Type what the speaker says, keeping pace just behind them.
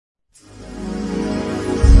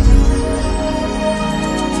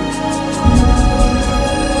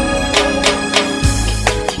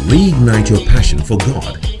reignite your passion for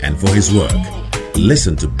God and for His work.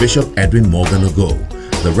 Listen to Bishop Edwin Morgan Ogo,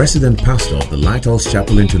 the resident pastor of the Lighthouse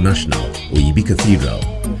Chapel International, Oyibi Cathedral.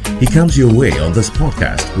 He comes your way on this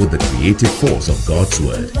podcast with the creative force of God's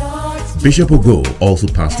Word. Bishop Ogo also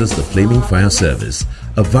pastors the Flaming Fire Service,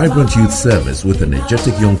 a vibrant youth service with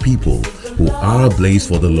energetic young people who are ablaze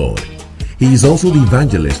for the Lord. He is also the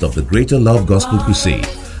evangelist of the Greater Love Gospel Crusade,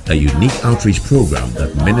 a unique outreach program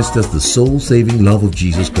that ministers the soul-saving love of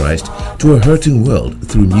Jesus Christ to a hurting world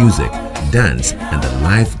through music, dance, and the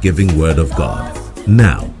life-giving Word of God.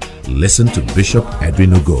 Now, listen to Bishop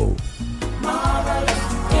Edwin Ogo.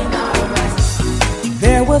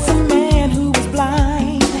 There was a man who was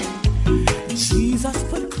blind. Jesus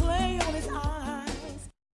put clay on his eyes.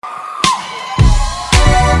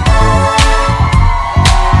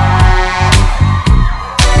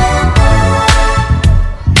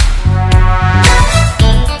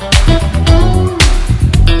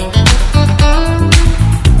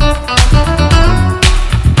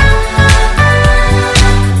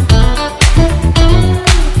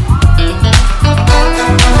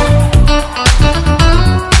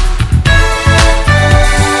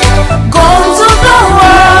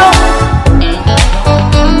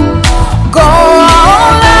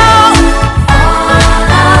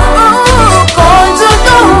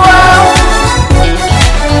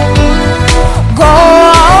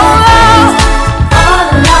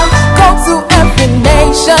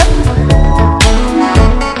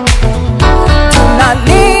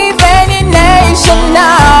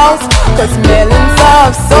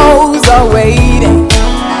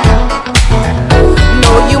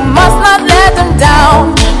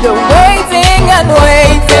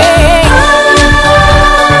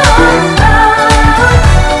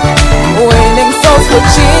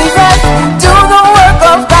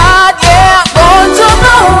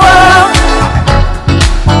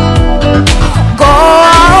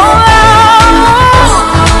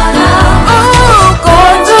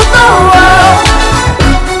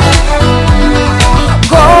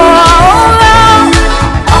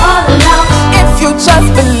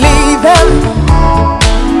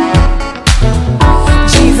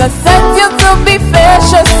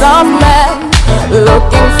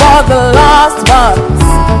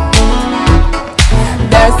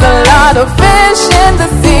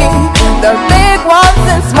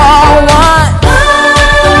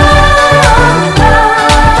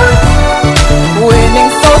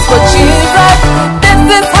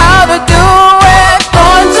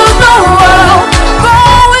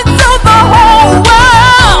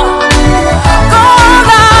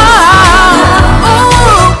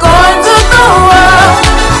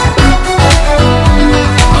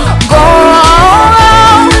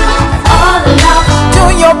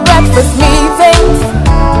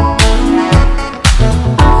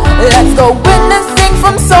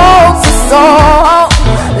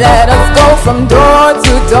 From door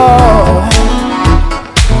to door,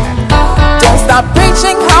 don't stop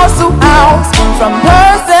preaching house to house, from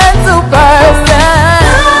person to person,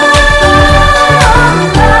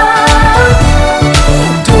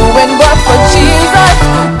 doing work for Jesus.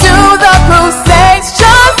 Do the crusades,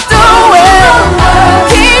 just do it,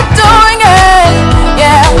 keep doing it,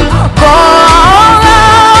 yeah. Go all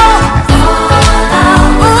out,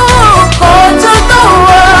 ooh, go to the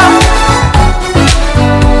world.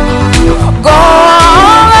 Go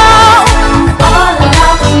all out,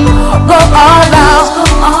 go all out,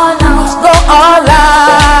 go all out.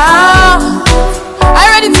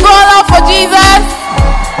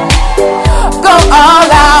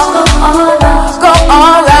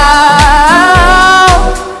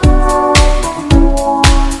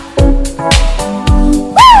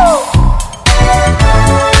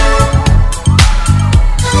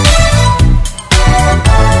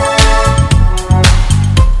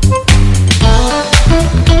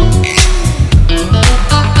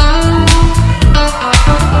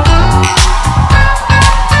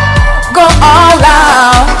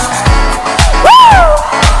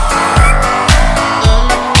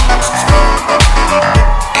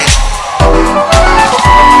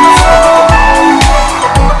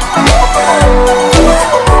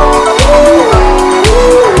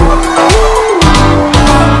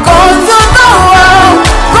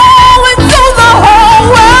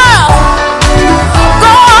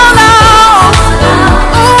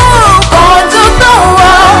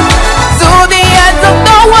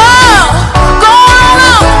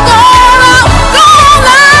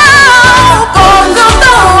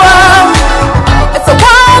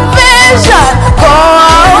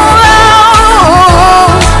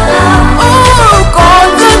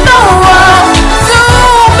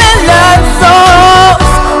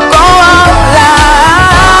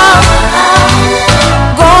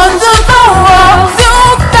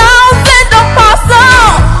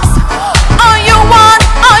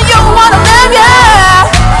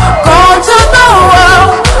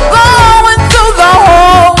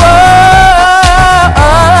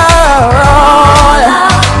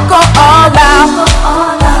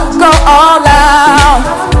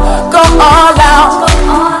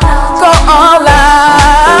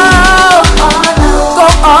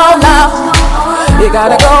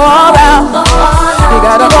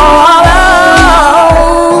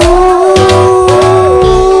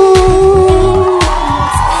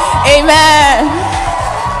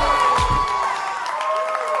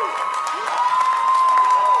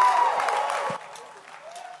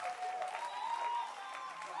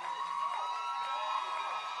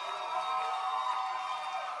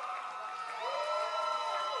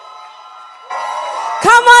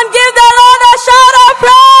 Come on, give the Lord a shout of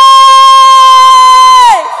praise.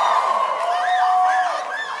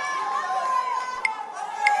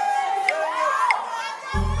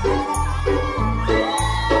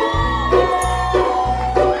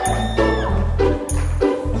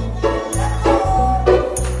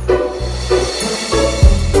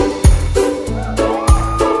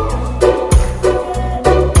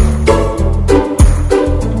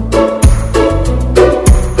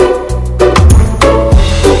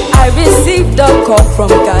 Call from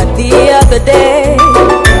God the other day.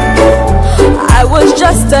 I was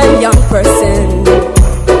just a young person.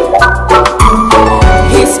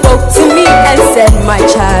 He spoke to me and said, my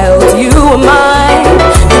child, you are mine.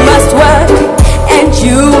 You must work and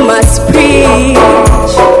you must preach.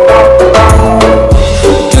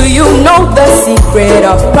 Do you know the secret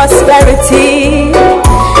of prosperity?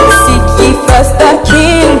 Seek ye first the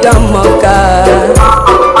kingdom of God.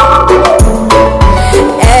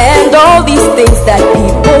 All these things that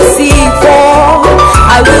people seek for,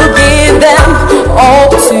 I will give them all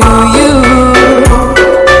to you.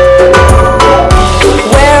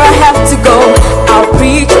 Where I have to go, I'll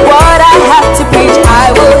preach what I have to preach.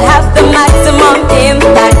 I will have the maximum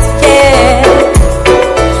impact, yeah.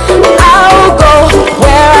 I'll go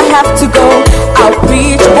where I have to go, I'll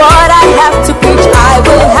preach what I have to preach. I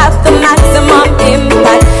will have the maximum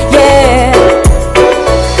impact, yeah.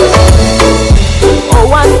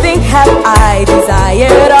 One thing have I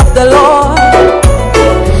desired of the Lord,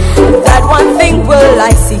 that one thing will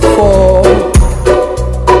I seek for,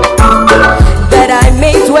 that I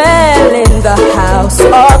may dwell in the house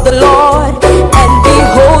of the Lord and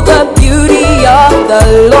behold the beauty of the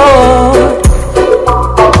Lord.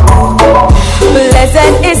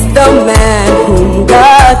 Blessed is the man whom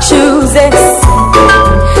God chooses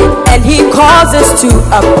and he causes to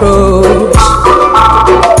approach.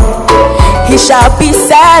 He shall be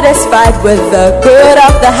satisfied with the good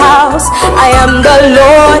of the house. I am the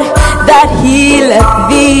Lord that healeth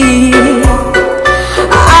thee.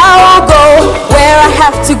 I'll go where I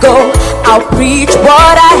have to go. I'll preach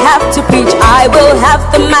what I have to preach. I will have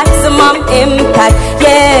the maximum impact,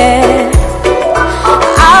 yeah.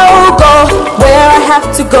 I'll go where I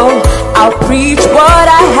have to go. I'll preach what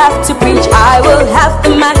I have to preach. I will have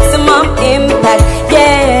the maximum impact,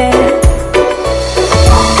 yeah.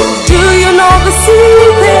 The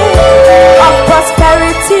secret of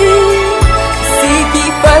prosperity, seek ye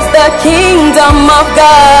first the kingdom of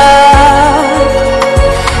God,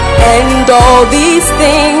 and all these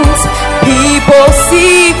things people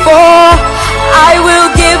seek for, I will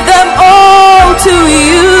give them all to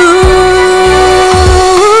you.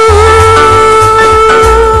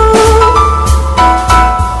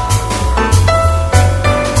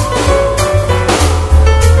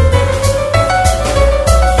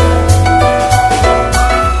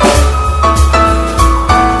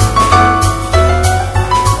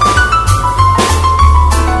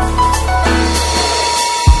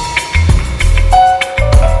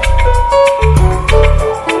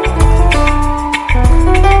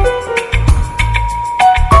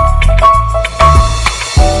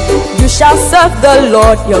 Shall serve the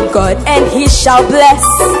Lord your God, and he shall bless,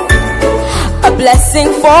 a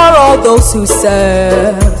blessing for all those who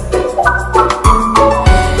serve.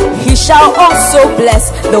 He shall also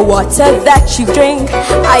bless the water that you drink.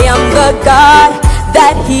 I am the God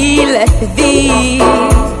that healeth thee.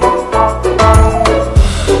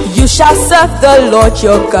 You shall serve the Lord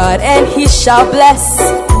your God, and he shall bless,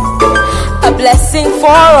 a blessing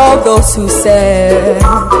for all those who serve.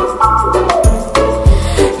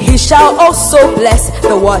 He shall also bless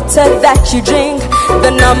the water that you drink.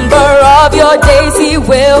 The number of your days he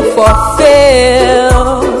will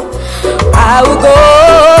fulfill. I will go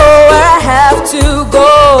where I have to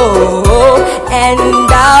go, and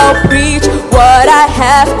I'll preach what I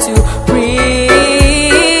have to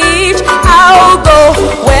preach. I'll go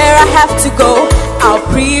where I have to go. I'll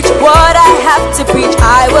preach what I have to preach.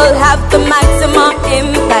 I will have the maximum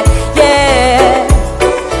impact, yeah.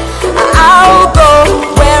 I'll go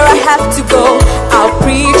where I have to go. I'll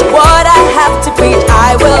preach what I have to preach.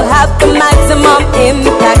 I will have the maximum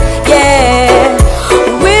impact, yeah.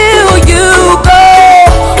 Will you go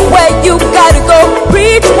where you gotta go?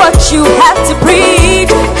 Preach what you have to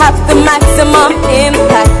preach. Have the maximum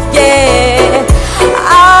impact, yeah.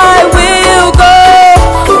 I will go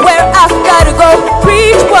where I've gotta go.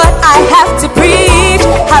 Preach what I have to preach.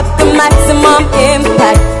 Have the maximum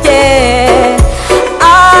impact, yeah.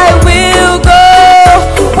 I will go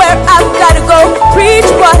where I've gotta go. Preach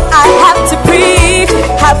what I have to preach.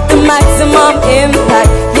 Have the maximum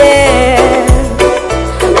impact, yeah.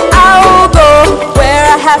 I'll go where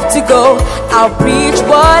I have have to go. I'll preach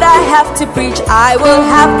what I have to preach. I will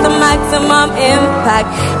have the maximum impact.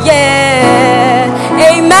 Yeah.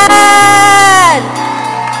 Amen.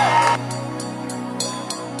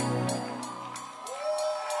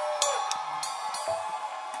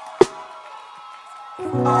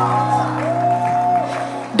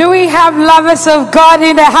 Do we have lovers of God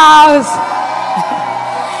in the house?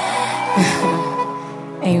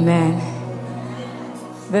 Amen.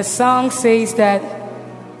 The song says that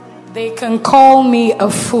they can call me a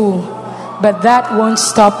fool, but that won't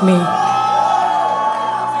stop me.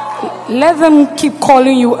 Let them keep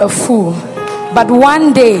calling you a fool, but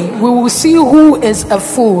one day we will see who is a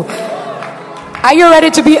fool. Are you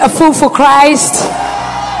ready to be a fool for Christ?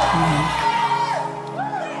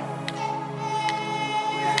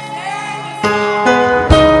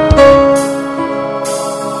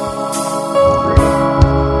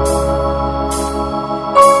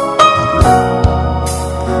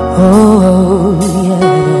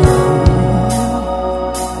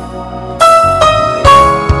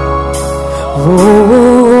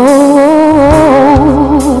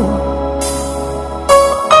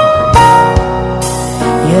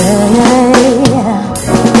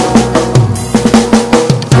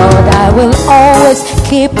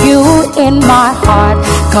 Keep you in my heart,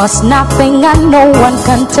 'cause nothing and no one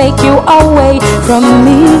can take you away from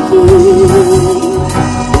me.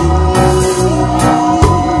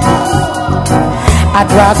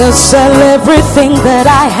 I'd rather sell everything that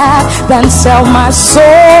I have than sell my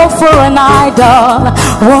soul for an idol.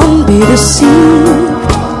 Won't be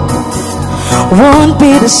deceived, won't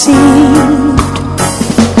be deceived.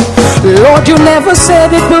 Lord, you never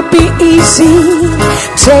said it would be easy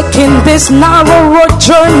taking this narrow road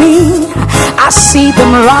journey. I see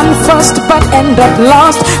them run first but end up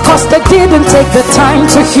lost, 'cause they didn't take the time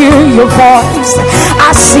to hear your voice.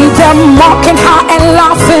 I see them mocking her and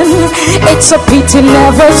laughing. It's a pity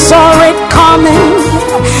never saw it coming.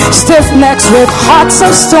 Stiff necks with hearts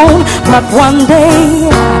of stone, but one day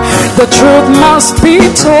the truth must be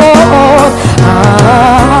told.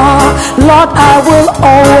 Lord, I will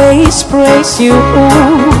always praise you.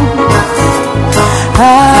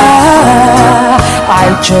 I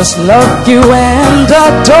just love you and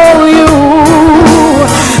adore you.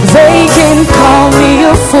 They can call me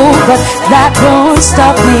a fool, but that won't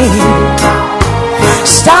stop me.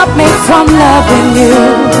 Stop me from loving you.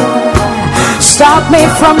 Stop me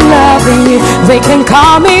from loving you. They can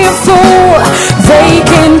call me a fool. They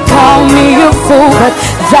can call me a fool, but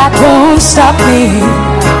that won't stop me.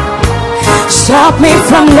 Stop me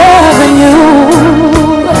from loving you.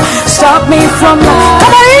 Stop me from loving.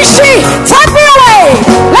 Come on, Ishi, take me away.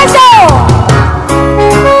 Let's go.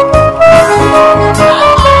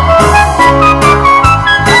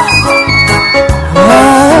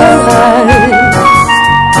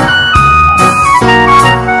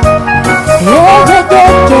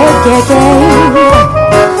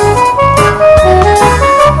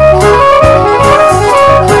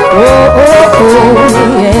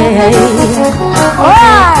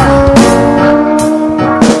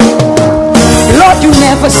 Lord, you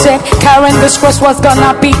never said carrying this cross was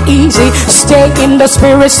gonna be easy. Stay in the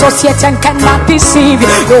spirit so Satan cannot deceive you.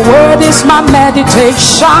 Your word is my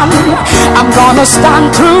meditation. I'm gonna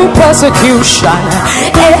stand through persecution.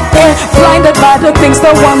 Blinded by the things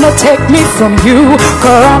that wanna take me from you.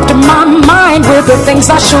 Corrupt my mind with the things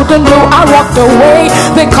I shouldn't do. I walked away,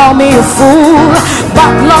 they call me a fool,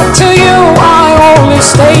 but Lord, to you I only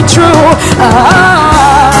stay true.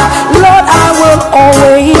 Lord, I will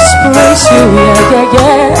always praise you.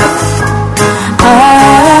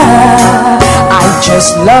 I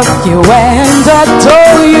just love you and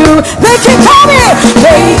adore you. They can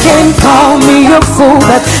call me a fool,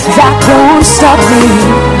 but that won't stop me.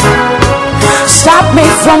 Stop me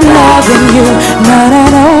from loving you. No, no,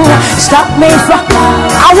 no. Stop me from.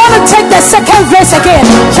 I want to take the second verse again.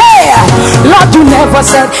 Yeah. Lord, you never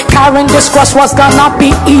said carrying this cross was gonna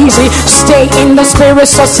be easy. Stay in the spirit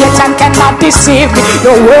so Satan cannot deceive me.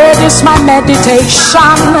 Your word is my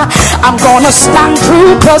meditation. I'm gonna stand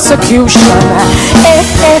through persecution.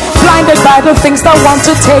 Blinded by the things that want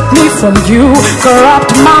to take me from you.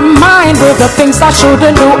 Corrupt my mind with the things I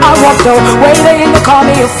shouldn't do. I walked away, they call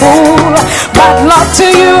me a fool, but Lord, to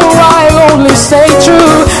you I only stay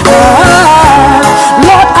true.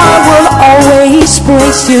 Lord, I will always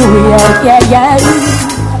praise you.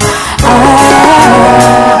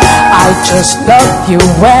 I just love you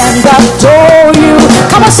and adore you.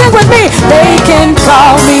 Come on, sing with me. They can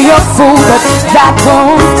call me a fool, but that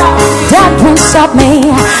won't stop me.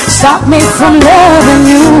 Stop me from loving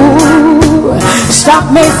you.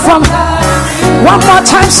 Stop me from One more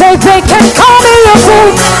time, say they can call me a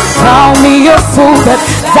fool. Call me a fool, but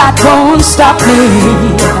that won't stop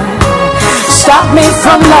me. Stop me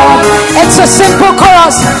from love. It's a simple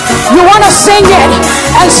chorus. You want to sing it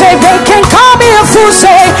and say they can call me a fool.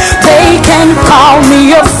 Say they can call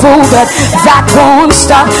me a fool, but that won't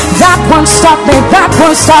stop. That won't stop me. That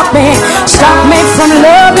won't stop me. Stop me from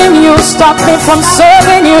loving you. Stop me from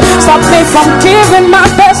serving you. Stop me from giving my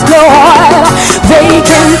best, Lord. They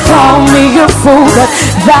can call me a fool, but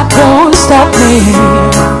that won't stop me.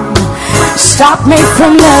 Stop me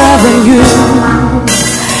from loving you.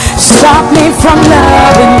 Stop me from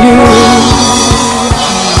loving you.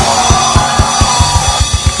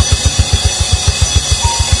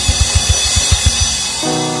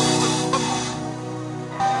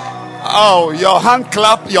 Oh, your hand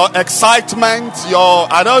clap, your excitement, your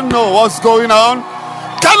I don't know what's going on.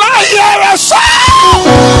 Can I hear a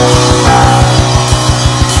shout?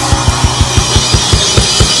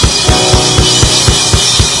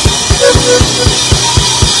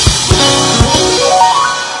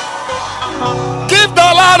 Give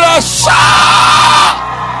the Lord a shout.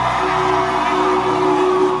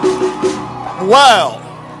 Well,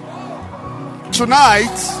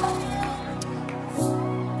 tonight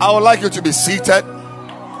I would like you to be seated.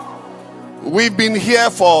 We've been here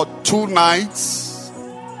for 2 nights.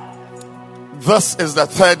 This is the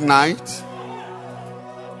 3rd night,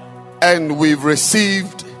 and we've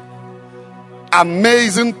received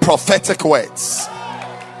amazing prophetic words.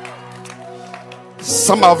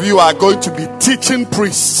 Some of you are going to be teaching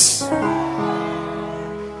priests.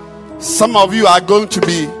 Some of you are going to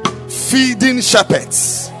be feeding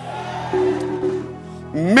shepherds.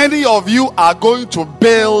 Many of you are going to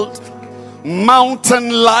build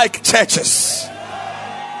mountain-like churches.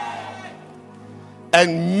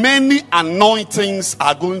 And many anointings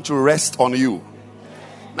are going to rest on you.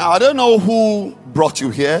 Now, I don't know who brought you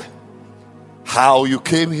here, how you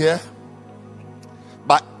came here,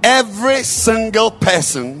 but every single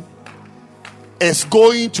person is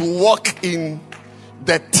going to walk in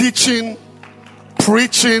the teaching,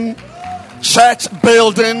 preaching, church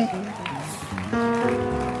building,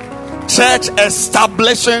 church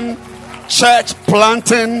establishing, church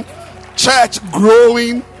planting, church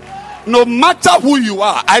growing. No matter who you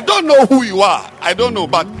are, I don't know who you are, I don't know,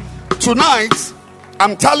 but tonight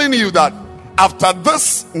I'm telling you that after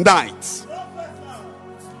this night,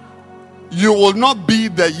 you will not be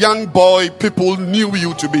the young boy people knew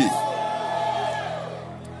you to be.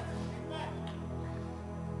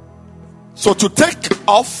 So to take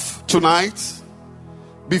off tonight,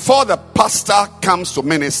 before the pastor comes to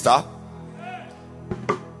minister,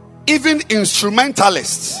 even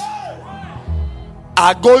instrumentalists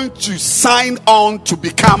are going to sign on to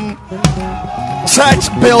become church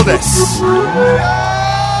builders.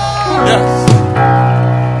 Yes.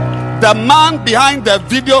 The man behind the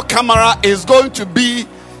video camera is going to be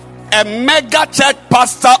a mega church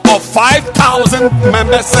pastor of 5,000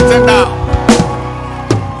 members sitting down.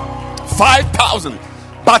 5,000.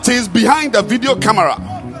 But he's behind the video camera.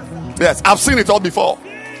 Yes, I've seen it all before.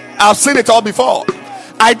 I've seen it all before.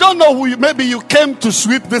 I don't know who you, maybe you came to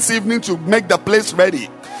sweep this evening to make the place ready.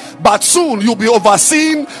 But soon you'll be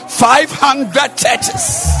overseeing 500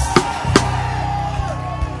 churches.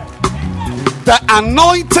 The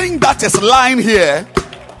anointing that is lying here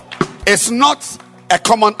is not a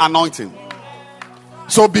common anointing.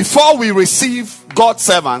 So before we receive God's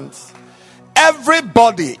servants,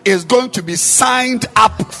 everybody is going to be signed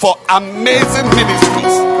up for amazing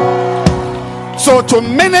ministries. So to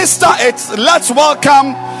minister it, let's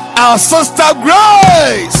welcome our sister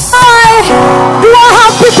Grace. Hi. Do I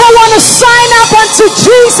have people want to sign up unto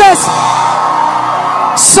Jesus?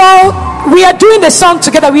 So we are doing the song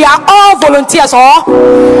together. We are all volunteers, or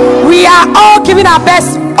we are all giving our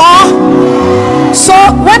best, or so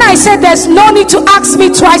when I said there's no need to ask me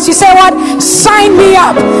twice, you say what? Sign me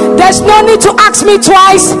up. There's no need to ask me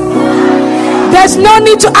twice. There's no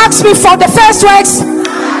need to ask me for the first works.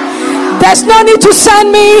 There's no need to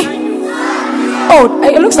send me. Oh,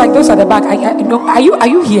 it looks like those at the back. No, are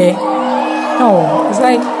you here? No, it's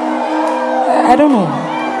like I don't know.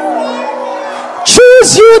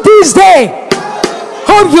 Choose you this day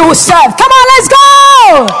whom you will serve. Come on, let's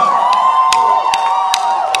go.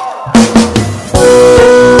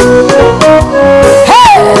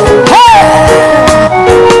 Hey, hey.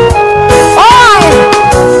 Fine.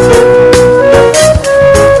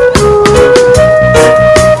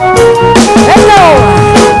 Hello.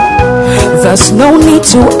 There's no need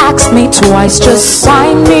to ask me twice. Just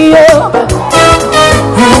sign me up.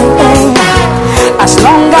 As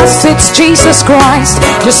long as it's Jesus Christ,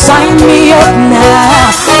 just sign me up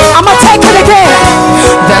now. I'ma take it again.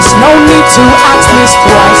 to ask me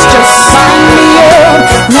twice. Just sign me up.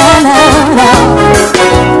 Nah, nah,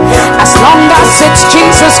 nah. As long as it's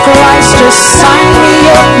Jesus Christ, just sign me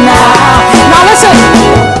up now. Now listen.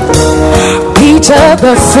 Peter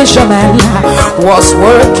the fisherman was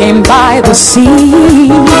working by the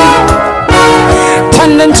sea,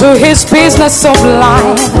 turned into his business of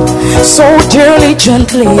life so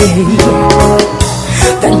diligently.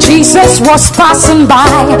 Then Jesus was passing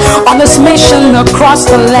by on his mission across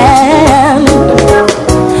the land.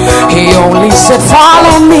 He only said,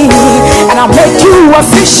 follow me and I'll make you a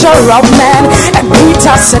fisher of men. And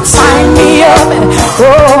Peter said, sign me up.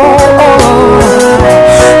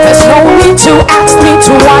 There's no need to ask me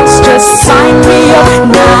twice, just sign me up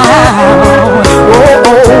now.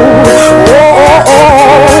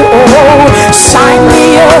 Sign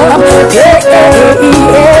me up.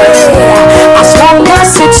 As long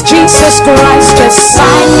as it's Jesus Christ, just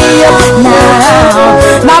sign me up now.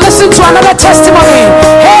 Now listen to another testimony.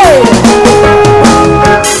 Hey,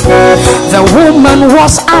 the woman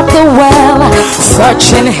was at the well,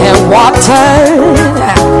 fetching her water,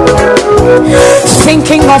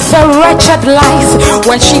 thinking of her wretched life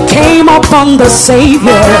when she came upon the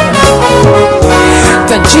Savior.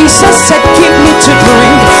 Then Jesus said, give me to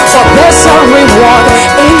drink, for there's a reward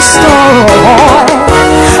in store.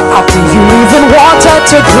 I'll give you even water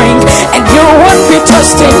to drink, and you won't be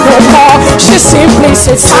thirsty no more. She simply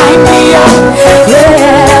said, sign me up.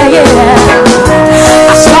 Yeah,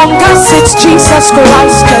 yeah. As long as it's Jesus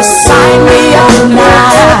Christ, just sign me up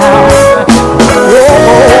now.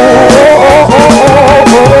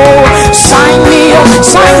 Sign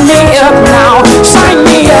me up now, sign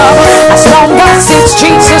me up. As long as it's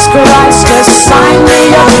Jesus Christ, just sign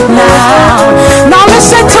me up now. Now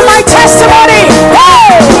listen to my testimony.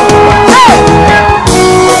 Hey, hey.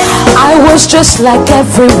 I was just like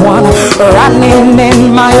everyone, running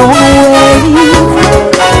in my own way.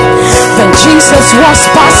 Then Jesus was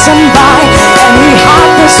passing by and he had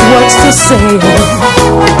these words to say.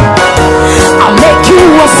 I'll make you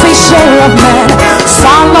a fisher of men.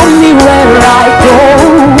 Follow me where I go.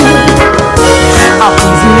 I'll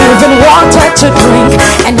give you even water to drink,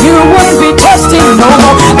 and you won't be thirsty no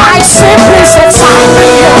more. I simply said, sign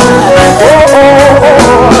me up.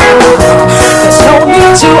 There's no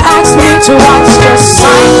need to ask me twice, just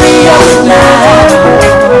sign me up now.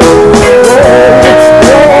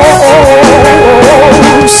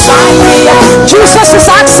 Sign me up. Jesus is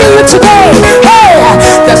asking you today. Hey,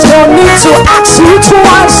 there's no need to ask you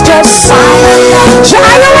twice, just sign me up.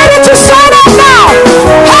 Are you ready to sign up now?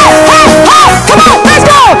 Hey, hey, hey, come on, let's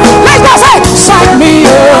go. Let's go, say, sign me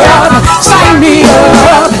up, sign me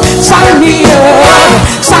up, sign me up,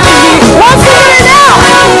 sign me up. One finger now.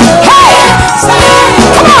 Hey,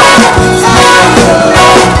 come on.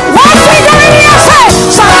 One finger in the air, say,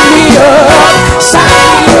 sign me up, sign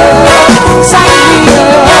me up, sign me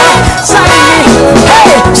up, sign me up.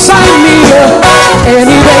 Hey, sign me up.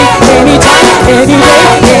 Any day, anytime, any day,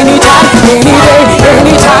 anytime, any day,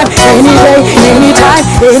 anytime, any day, anytime,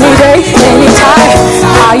 any day, anytime.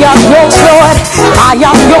 I am yours, Lord. I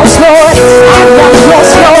am yours, Lord. I am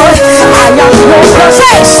yours, Lord. I am yours, Lord.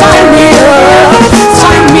 Say, sign me up,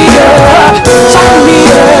 sign me up, sign me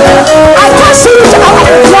up. I can't see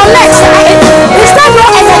your legs. Is there no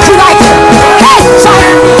energy like it? Hey,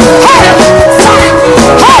 sign, hey, sign,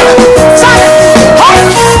 hey, sign, hey,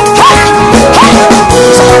 hey, hey.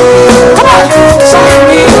 Come on, sign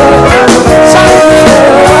me up, sign me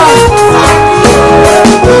up.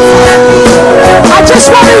 I just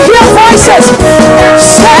want to hear voices.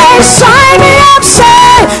 Say, sign me up,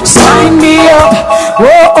 say, sign me up. Oh,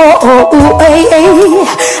 oh, oh, oh, hey, hey.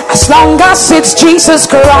 As long as it's Jesus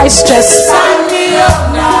Christ, just sign me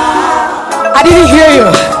up now. I didn't hear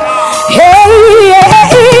you. Hey,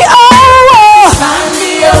 hey, oh, oh. Sign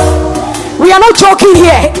me up. We are not joking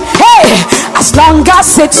here. Hey, as long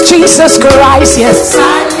as it's Jesus Christ, yes.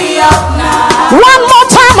 Sign me up now. One more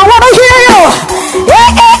time, I want to hear you. Hey,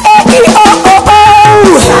 hey, hey, oh, oh,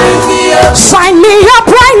 oh. Sign me up. Sign me up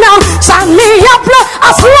right now. Sign me up.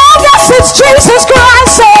 As long as it's Jesus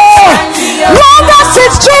Christ, say. Long as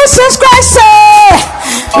it's Jesus Christ, say.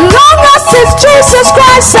 Long as it's Jesus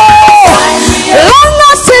Christ, say. Long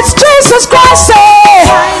as it's Jesus Christ, say.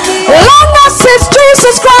 Long as it's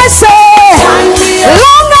Jesus Christ, say.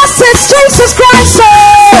 Long as it's Jesus Christ, say.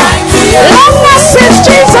 Long as it's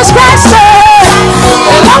Jesus Christ, say.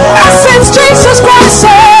 Long as it's Jesus Christ,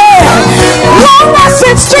 say. Long as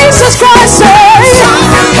it's Jesus Christ, say.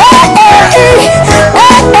 Hey, hey,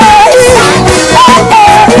 hey, hey, hey,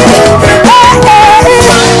 hey, hey,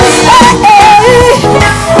 hey.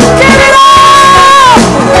 Give it up.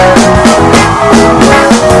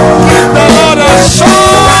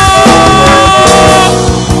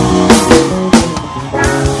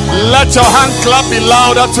 Let your hand clap be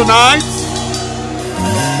louder tonight.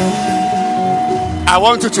 I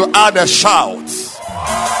want you to add a shout.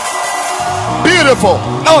 Beautiful.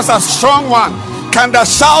 That was a strong one. Can the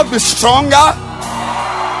shout be stronger?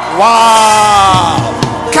 Wow.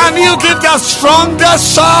 Can you give the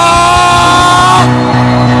strongest shout?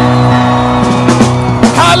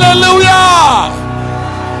 Hallelujah.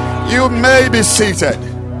 You may be seated.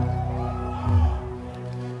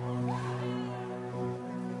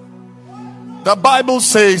 The Bible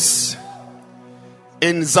says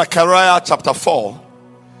in Zechariah chapter 4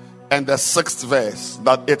 and the 6th verse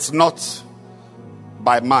that it's not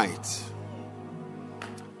by might,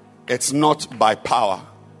 it's not by power,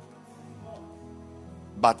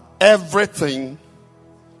 but everything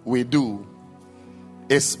we do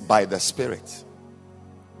is by the Spirit.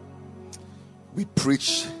 We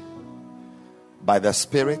preach by the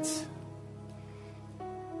Spirit.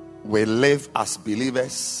 We live as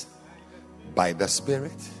believers by the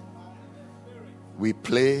Spirit. We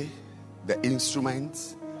play the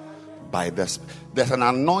instruments by the Spirit. There's an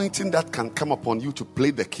anointing that can come upon you to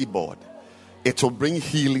play the keyboard. It will bring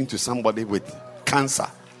healing to somebody with cancer.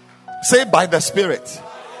 Say by the Spirit.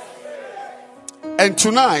 And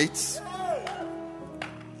tonight,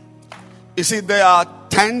 you see, there are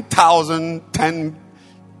 10,000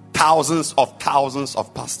 thousands of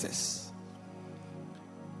pastors.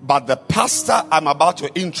 But the pastor I'm about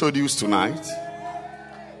to introduce tonight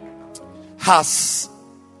has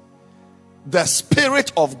the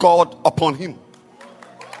Spirit of God upon him.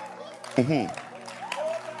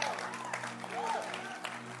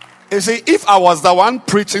 You see, if I was the one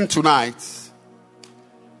preaching tonight,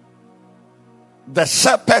 the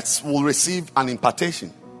shepherds will receive an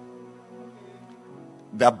impartation.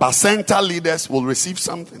 The Bacenta leaders will receive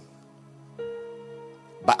something.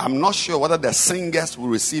 But I'm not sure whether the singers will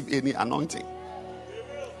receive any anointing.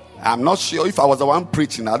 I'm not sure if I was the one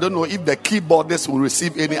preaching. I don't know if the keyboardists will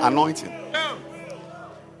receive any anointing.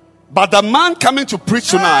 But the man coming to preach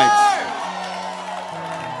tonight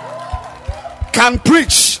can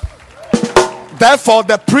preach. Therefore,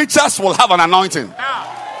 the preachers will have an anointing.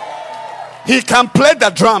 He can play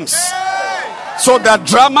the drums, so the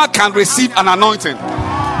drummer can receive an anointing.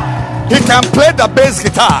 He can play the bass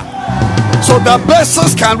guitar, so the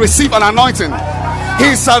bassist can receive an anointing.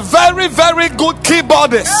 He's a very, very good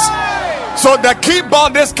keyboardist, so the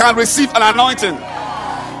keyboardist can receive an anointing.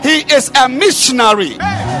 He is a missionary,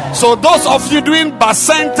 so those of you doing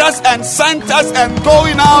bacentas and centers and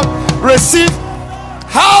going out, receive.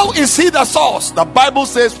 How is he the source? The Bible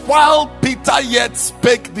says, while Peter yet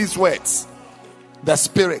spake these words, the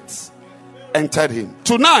Spirit entered him.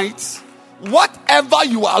 Tonight, whatever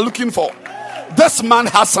you are looking for, this man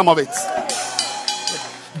has some of it.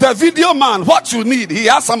 The video man, what you need, he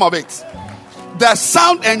has some of it. The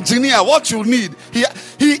sound engineer, what you need, he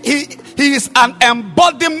is an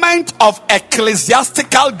embodiment of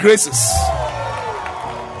ecclesiastical graces.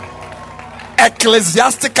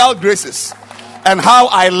 Ecclesiastical graces. And how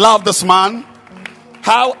I love this man,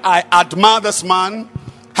 how I admire this man,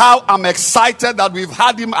 how I'm excited that we've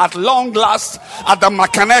had him at long last at the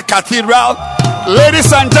Makane Cathedral. Ladies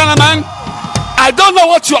and gentlemen, I don't know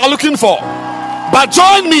what you are looking for, but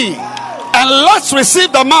join me and let's receive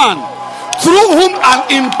the man through whom an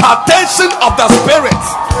impartation of the Spirit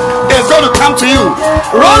is going to come to you.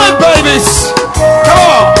 Roll it, babies. Come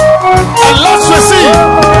on. And let's receive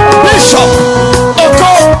Bishop Oko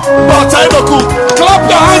Botaidoku. Clap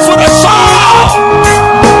your hands with a shout.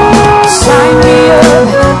 Sign me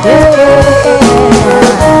up,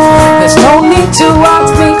 there's no need to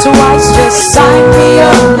ask me twice, just sign me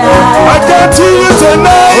up now. I can't hear you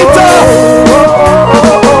tonight.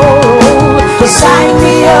 Sign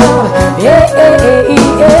me up,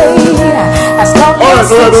 as long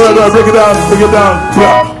as all right, break it down,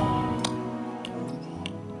 Clap.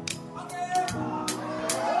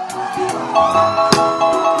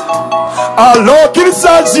 Alors qu'il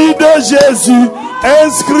s'agit de Jésus,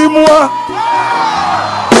 inscris-moi.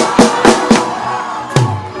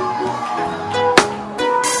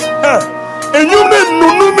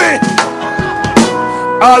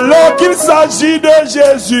 Alors qu'il s'agit de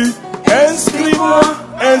Jésus, inscris-moi,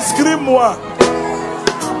 inscris-moi,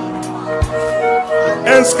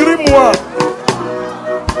 inscris-moi.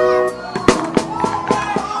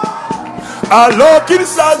 Alors qu'il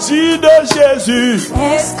s'agit de Jésus,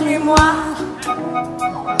 inscris-moi.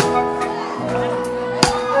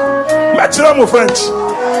 Maintenant mon French.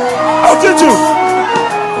 How did you?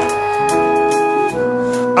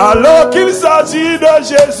 Alors qu'il s'agit de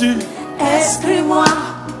Jésus, inscris-moi.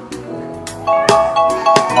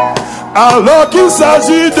 Alors qu'il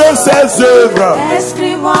s'agit de ses œuvres,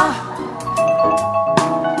 inscris-moi.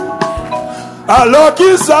 Alors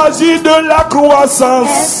qu'il s'agit de la croissance,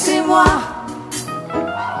 Inscris-moi.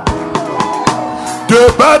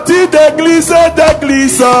 de bâtir d'église et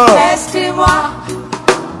d'église. Inscris-moi.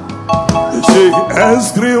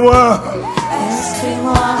 Inscris-moi.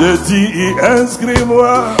 Inscris-moi. Je dis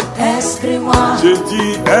inscris-moi. Inscris-moi. Je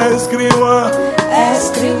dis inscris-moi.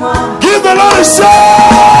 Inscris-moi. Give the Lord a shout.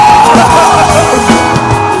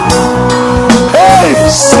 Hey.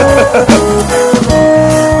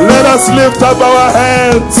 Let us lift up our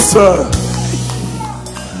hands.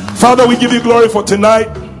 Father, we give you glory for tonight.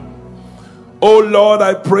 Oh Lord,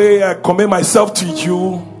 I pray, I commit myself to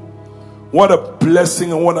you. What a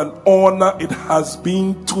blessing and what an honor it has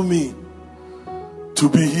been to me to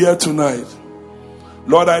be here tonight.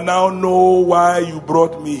 Lord, I now know why you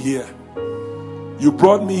brought me here. You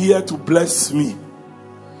brought me here to bless me.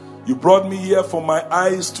 You brought me here for my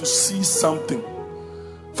eyes to see something.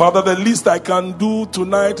 Father, the least I can do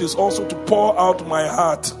tonight is also to pour out my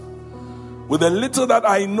heart with the little that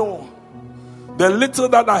I know, the little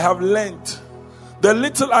that I have learned, the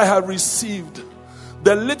little I have received,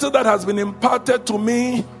 the little that has been imparted to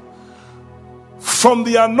me from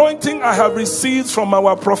the anointing I have received from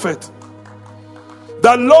our prophet.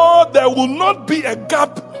 That, Lord, there will not be a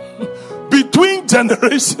gap between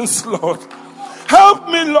generations, Lord. Help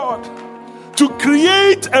me, Lord, to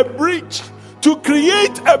create a bridge, to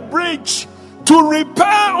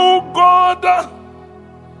repair, oh God,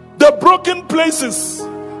 the broken places,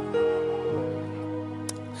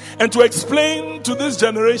 and to explain to this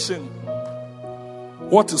generation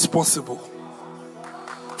what is possible.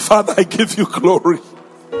 Father, I give you glory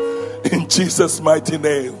in Jesus' mighty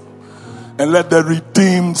name. And let the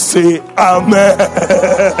redeemed say amen.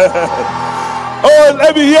 Oh,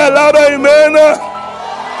 let me hear louder amen.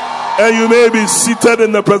 And you may be seated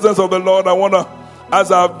in the presence of the Lord. I want to,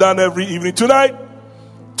 as I've done every evening, tonight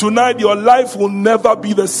your life will never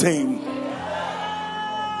be the same.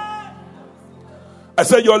 I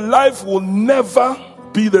said your life will never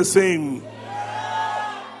be the same.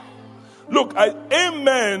 Look,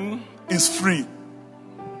 amen is free.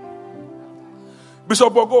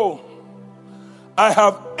 Bishop Ogo, I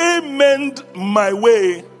have amened my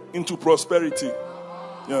way into prosperity.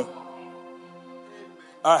 Yeah.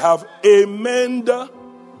 I have amened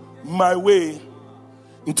my way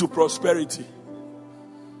into prosperity.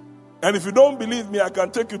 And if you don't believe me, I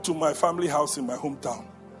can take you to my family house in my hometown.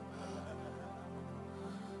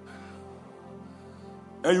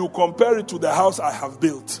 And you compare it to the house I have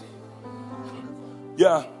built.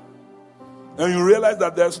 Yeah. And you realize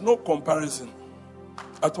that there's no comparison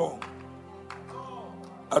at all.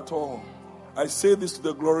 At all. I say this to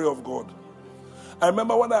the glory of God. I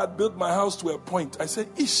remember when I had built my house to a point, I said,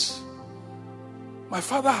 Ish, my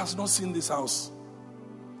father has not seen this house.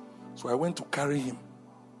 So I went to carry him.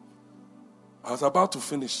 I was about to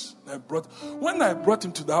finish. When I brought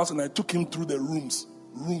him to the house and I took him through the rooms.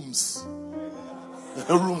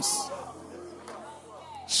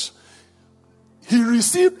 He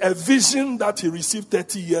received a vision that he received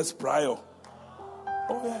 30 years prior.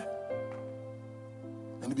 Oh yeah.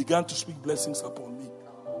 And he began to speak blessings upon me.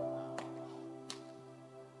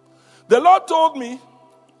 The Lord told me,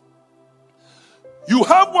 you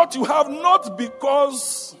have what you have not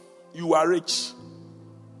because you are rich.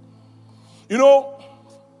 You know,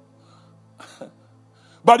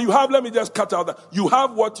 but you have, let me just cut out that. You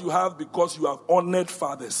have what you have because you have honored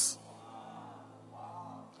fathers.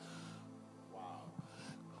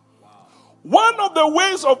 One of the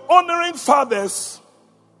ways of honoring fathers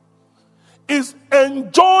is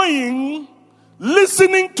enjoying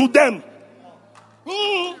listening to them.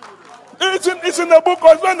 It's in the book,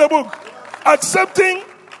 or it's not in the book. Accepting.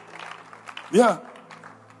 Yeah.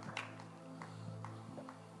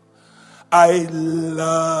 I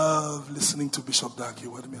love listening to Bishop Dag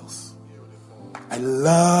Heward-Mills. I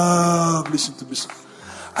love listening to Bishop.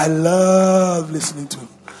 I love listening to him.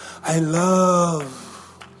 I love.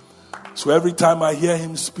 So every time I hear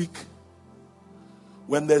him speak,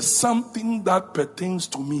 when there's something that pertains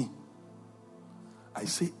to me, I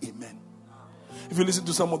say amen. If you listen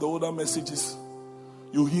to some of the older messages,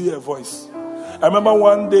 you hear a voice. I remember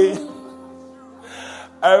one day,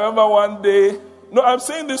 no, I'm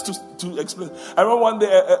saying this to explain. I remember one day,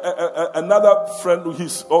 another friend who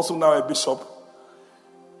is also now a bishop,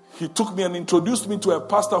 he took me and introduced me to a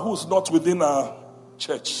pastor who's not within our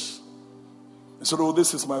church. He said, oh,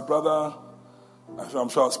 this is my brother. I'm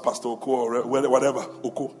sure it's Pastor Oko or whatever,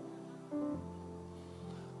 Oko.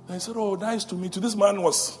 And he said, oh, nice to meet you. This man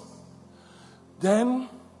was. Then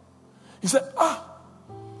he said,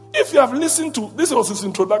 if you have listened to, this was his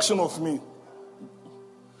introduction of me.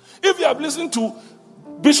 If you have listened to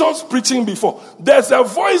bishops preaching before. There's a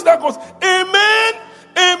voice that goes, amen,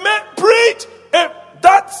 amen, preach.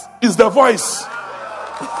 That is the voice.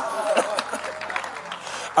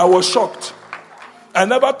 I was shocked. I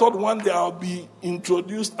never thought one day I'll be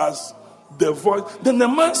introduced as the voice. Then the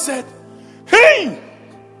man said, hey,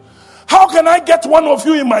 how can I get one of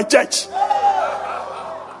you in my church?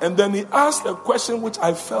 And then he asked a question which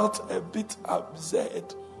I felt a bit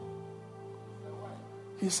absurd.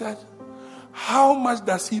 He said, how much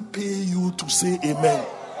does he pay you to say amen?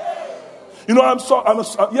 You know, I'm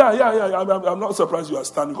not surprised you are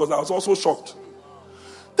standing, because I was also shocked.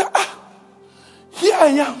 Here I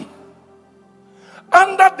am,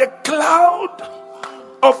 under the cloud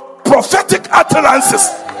of prophetic utterances.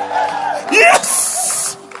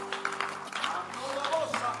 Yes.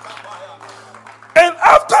 And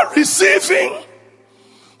after receiving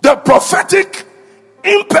the prophetic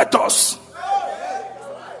impetus,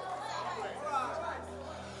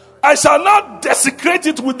 I shall not desecrate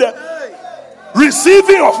it with the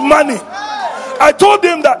receiving of money. I told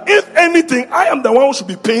him that if anything, I am the one who should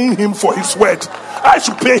be paying him for his word. I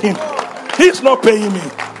should pay him. He's not paying me.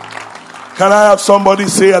 Can I have somebody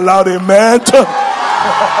say aloud amen?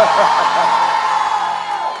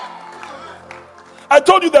 I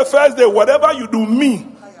told you the first day, whatever you do me,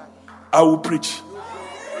 I will preach.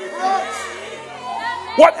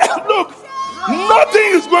 What? Look,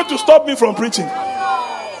 nothing is going to stop me from preaching.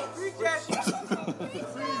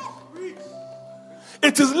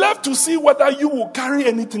 It is left to see whether you will carry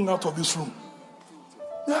anything out of this room.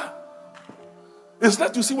 Yeah. It's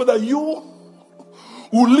left to see whether you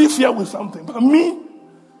will leave here with something. But me,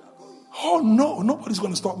 oh no, nobody's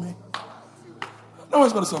going to stop me.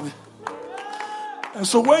 Nobody's going to stop me. And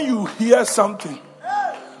so when you hear something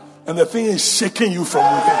and the thing is shaking you from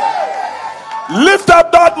within, lift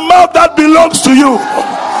up that mouth that belongs to you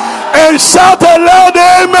and shout aloud,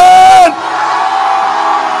 amen.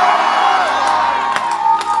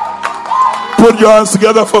 Put your hands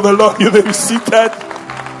together for the Lord. You may be seated.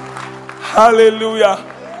 Hallelujah.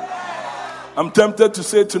 I'm tempted to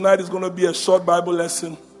say tonight is going to be a short Bible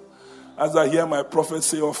lesson, as I hear my prophet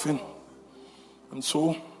say often. And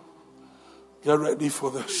so, get ready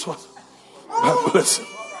for the short Bible lesson.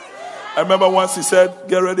 I remember once he said,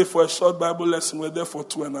 get ready for a short Bible lesson. We're there for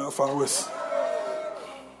 2.5 hours.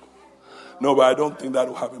 No, but I don't think that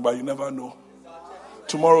will happen. But you never know.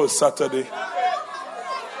 Tomorrow is Saturday.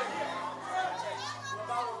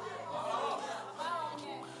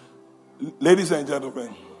 Ladies and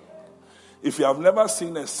gentlemen, if you have never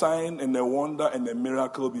seen a sign and a wonder and a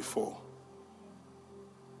miracle before,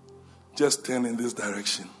 just turn in this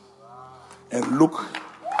direction and look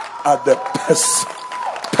at the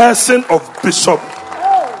person of Bishop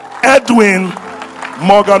Edwin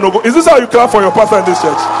Morgan Ogo. Is this how you clap for your pastor in this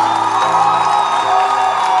church?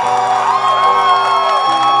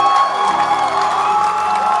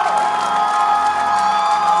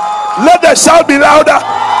 Let the shout be louder.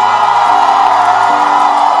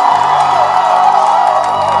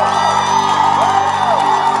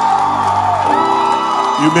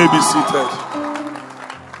 You may be seated.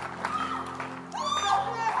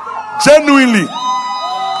 Genuinely,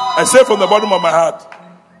 I say from the bottom of my heart,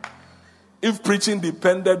 if preaching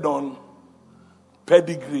depended on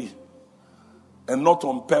pedigree and not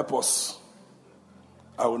on purpose,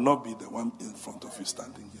 I will not be the one in front of you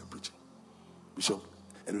standing here preaching. Bishop.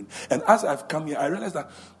 And as I've come here, I realized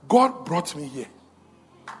that God brought me here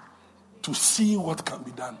to see what can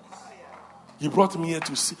be done. He brought me here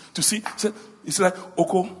to see. It's like,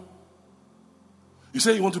 Oko, you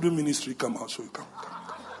say you want to do ministry, come, I'll show you. Come.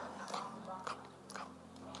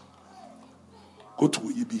 Go to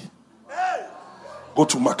Oyibi. Go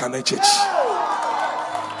to Makane Church.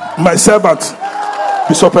 My servant,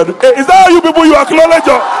 Bishop Edwin. Hey, is that how you people you acknowledge?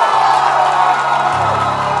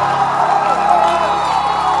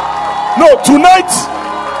 No, tonight,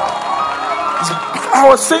 I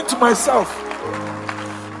was saying to myself,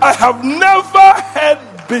 I have never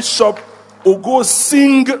heard Bishop Ogo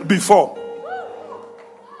sing before.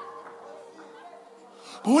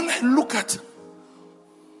 But when I look at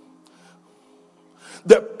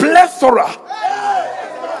the plethora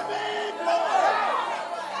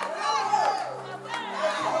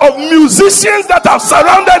of musicians that have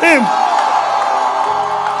surrounded him,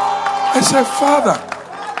 I said, Father,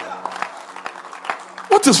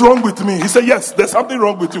 what is wrong with me? He said, yes, there's something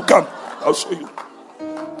wrong with you. Come, I'll show you.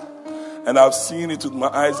 And I've seen it with my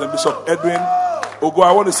eyes. And Bishop Edwin Ogo,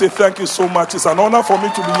 I want to say thank you so much. It's an honor for me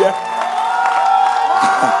to be here.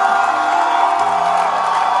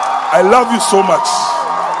 I love you so much.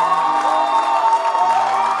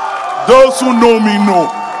 Those who know me know.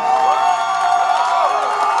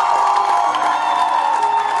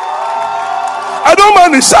 no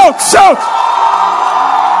money. Shout, shout.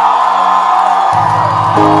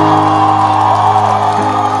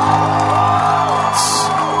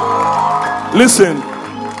 Listen.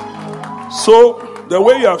 So the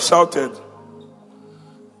way you have shouted,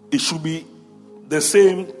 it should be the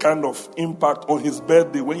same kind of impact on his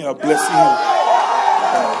birthday when you are blessing him.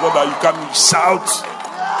 Whether you can shout.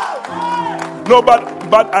 No,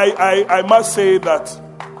 but I must say that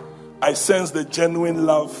I sense the genuine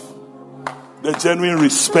love, the genuine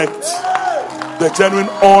respect, the genuine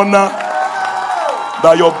honor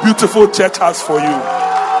that your beautiful church has for you.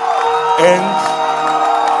 And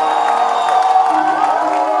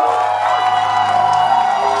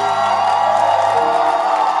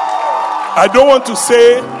I don't want to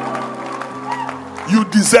say you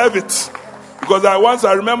deserve it, because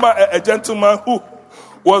I remember a gentleman who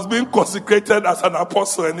was being consecrated as an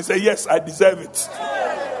apostle, and he said, yes, I deserve it.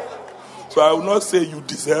 So I will not say you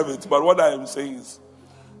deserve it, but what I am saying is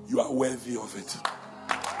you are worthy of it.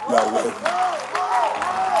 You are worthy.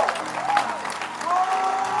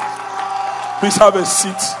 Please have a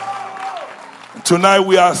seat. Tonight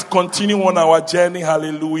we are continuing on our journey.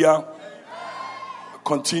 Hallelujah.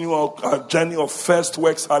 Continue our journey of first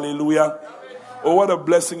works. Hallelujah. Oh, what a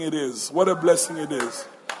blessing it is. What a blessing it is.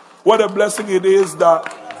 What a blessing it is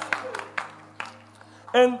that.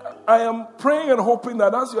 And I am praying and hoping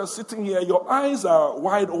that as you are sitting here, your eyes are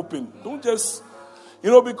wide open. Don't just,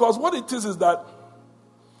 because what it is that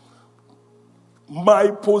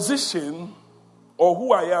my position or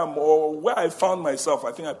who I am or where I found myself,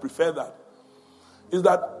 I think I prefer that, is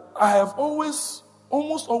that I have almost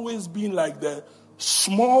always been like the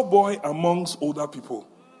small boy amongst older people.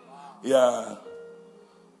 Yeah.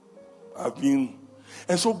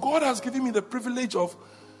 And so God has given me the privilege of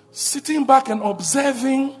sitting back and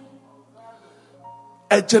observing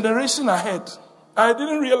a generation ahead. I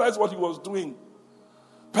didn't realize what he was doing.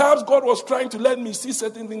 Perhaps God was trying to let me see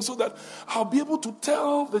certain things so that I'll be able to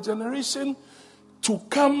tell the generation to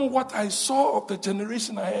come what I saw of the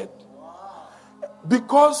generation ahead.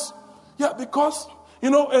 Because,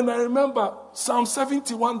 and I remember Psalm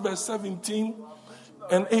 71 verse 17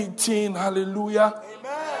 and 18. Hallelujah.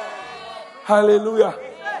 Amen. Hallelujah.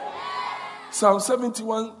 Amen. Psalm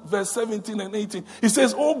 71 verse 17 and 18. It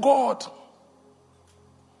says, "Oh God,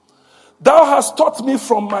 thou hast taught me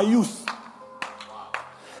from my youth,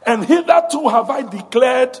 and hitherto have I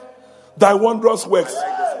declared thy wondrous works."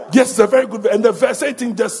 Yes, it's a very good verse. And the verse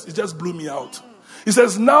 18 just blew me out. It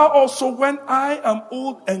says, "Now also when I am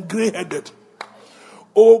old and gray-headed,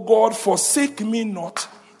 O God, forsake me not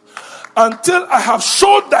until I have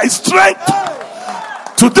showed thy strength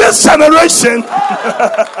to this generation."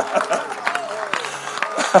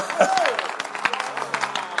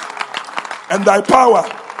 And thy power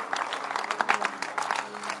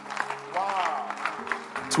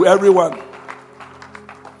to everyone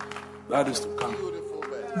that is to come.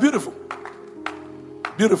 Beautiful.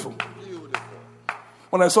 Beautiful.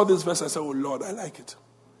 When I saw this verse, I said, "Oh Lord, I like it."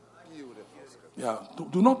 Yeah,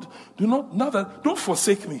 do not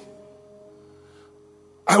forsake me.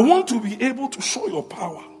 I want to be able to show your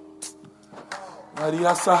power.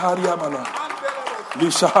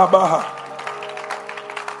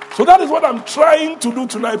 So that is what I'm trying to do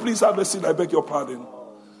tonight. Please have a seat. I beg your pardon.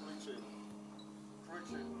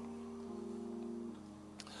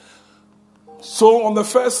 So on the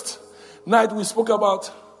first night we spoke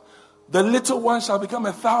about the little one shall become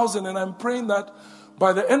 1,000, and I'm praying that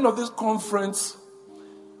by the end of this conference,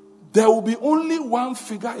 there will be only one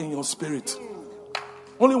figure in your spirit.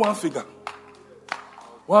 Only one figure.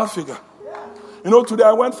 One figure. Today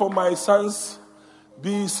I went for my son's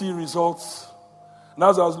BEC results. And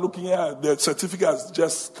as I was looking at the certificate has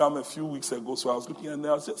just come a few weeks ago, so I was looking at it.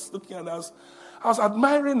 I was just looking at it. I was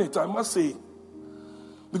admiring it, I must say.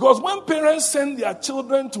 Because when parents send their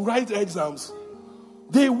children to write exams,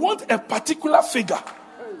 they want a particular figure.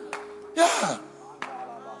 Yeah.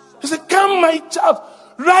 He said, "Come, my child,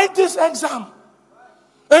 write this exam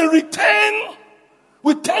and return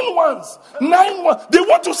with 10 ones, 9 ones." They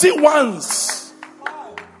want to see ones.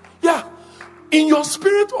 Yeah. In your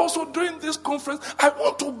spirit also during this conference, I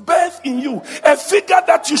want to birth in you a figure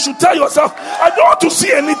that you should tell yourself, "I don't want to see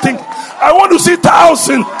anything. I want to see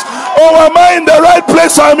 1,000. Oh, am I in the right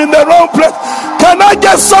place or I'm in the wrong place? Can I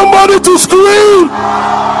get somebody to scream?"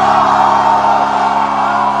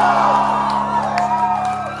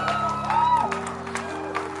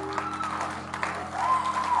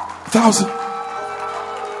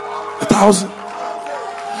 A thousand.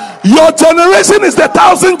 Your generation is the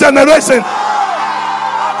 1,000 generation.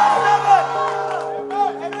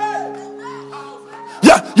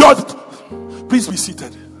 Yeah, please be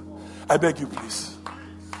seated. I beg you, please.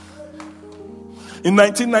 In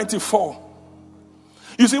 1994.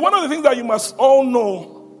 You see, one of the things that you must all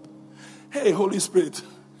know, hey, Holy Spirit,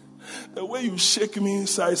 the way you shake me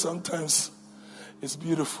inside sometimes is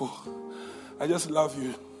beautiful. I just love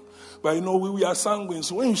you. But you know, we are sanguine,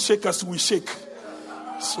 so when you shake us, we shake.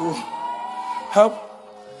 So, help.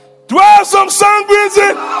 Do I have some sanguines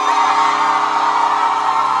in?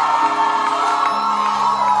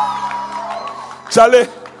 Charlie,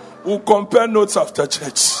 we'll compare notes after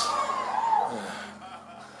church.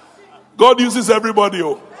 God uses everybody.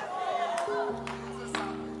 Oh.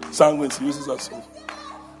 Sanguines, he uses us.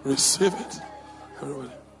 Receive it.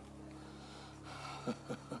 Everybody.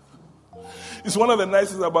 It's one of the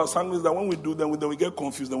nicest about sanguines that when we do them, then we get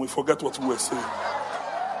confused and we forget what we were saying.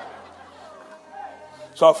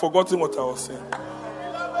 So I've forgotten what I was saying.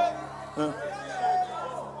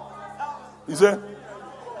 You say?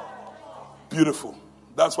 Beautiful.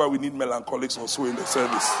 That's why we need melancholics also in the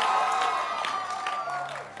service.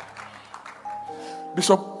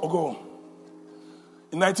 Bishop Ogo,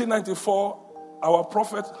 in 1994, our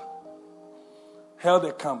prophet held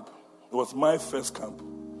a camp. It was my first camp.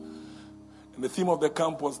 And the theme of the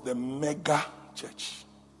camp was the mega church.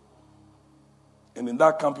 And in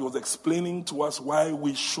that camp, he was explaining to us why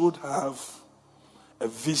we should have a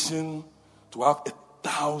vision to have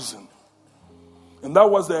 1,000. And that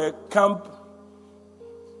was the camp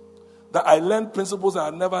that I learned principles I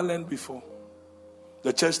had never learned before.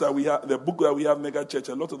 The church that we have, the book that we have, Mega Church,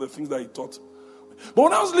 a lot of the things that he taught. But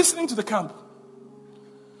when I was listening to the camp,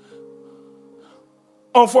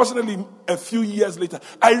 unfortunately, a few years later,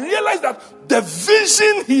 I realized that the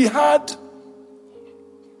vision he had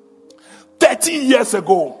 30 years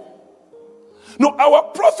ago. No, our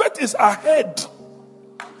prophet is ahead.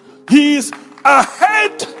 He is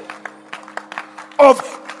ahead of,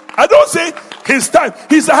 I don't say his time,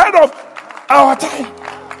 he's ahead of our time.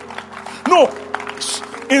 No,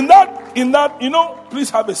 in that, you know, please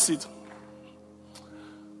have a seat.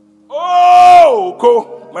 Oh,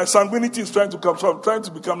 go. My sanguinity is trying to come, so I'm trying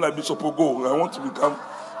to become like Bishop Ogo. I want to become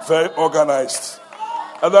very organized.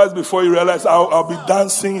 Otherwise, before you realize, I'll be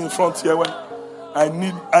dancing in front here when I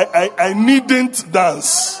needn't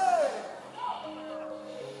dance.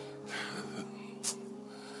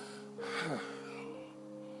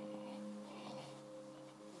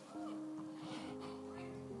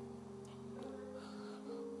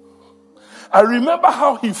 I remember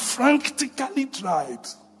how he frantically tried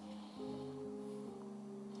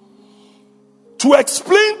to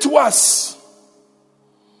explain to us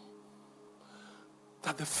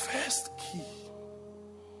that the first key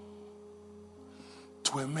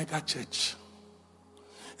to a mega church,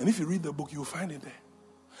 and if you read the book, you'll find it there.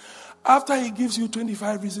 After he gives you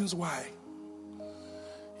 25 reasons why,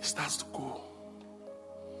 he starts to go,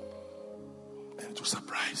 and it will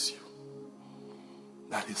surprise you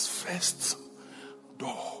that his first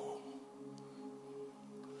door,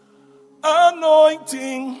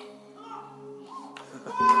 anointing,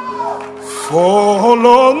 fall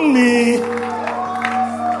on me,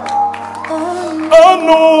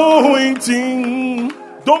 anointing.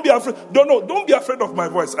 Don't be afraid. Don't be afraid of my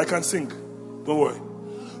voice. I can sing. Don't worry.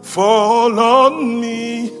 Fall on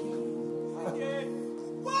me,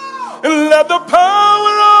 and let the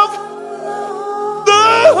power of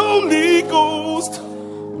the Holy Ghost,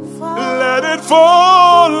 let it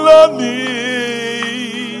fall on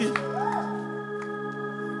me.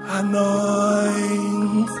 Anointing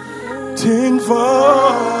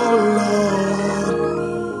fall on.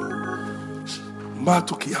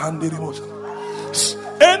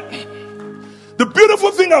 And the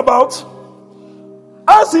beautiful thing about,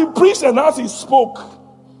 as he preached and as he spoke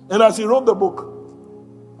and as he wrote the book,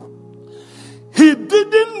 he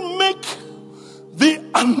didn't make the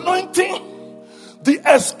anointing the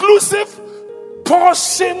exclusive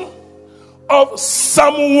portion of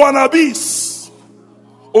some wannabes.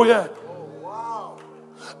 Oh yeah.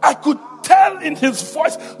 I could tell in his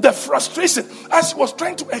voice the frustration as he was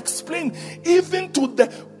trying to explain even to the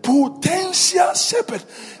potential shepherd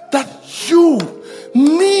that you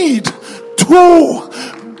need to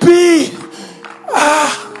be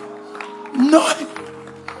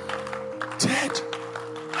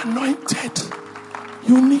anointed.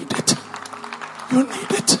 You need it. You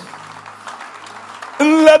need it.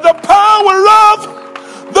 And let the power of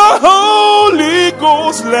the Holy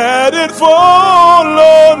Ghost, let it fall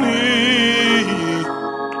on me.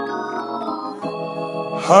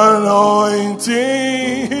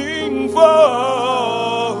 Anointing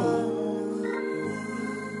fall.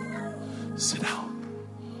 Sit down.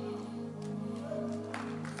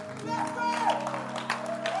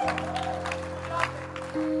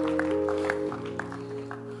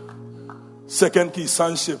 Second key,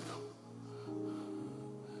 sonship.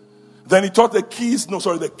 Then he taught the keys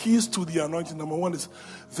to the anointing. Number one is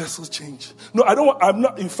vessel change. No, I'm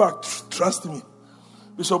not, in fact, trust me.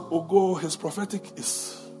 Bishop Ogo, his prophetic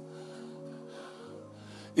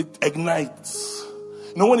it ignites.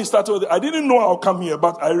 When he started, I didn't know I'll come here,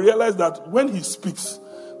 but I realized that when he speaks,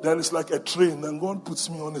 then it's like a train, and God puts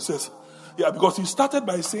me on and says, because he started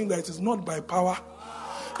by saying that it is not by power,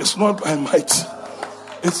 it's not by might.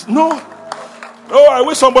 It's no. Oh, I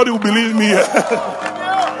wish somebody would believe me.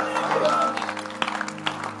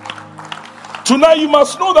 Tonight you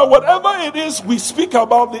must know that whatever it is we speak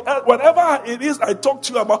about, whatever it is I talk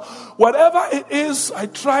to you about, whatever it is I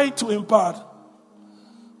try to impart,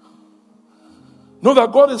 know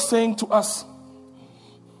that God is saying to us.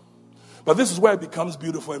 But this is where it becomes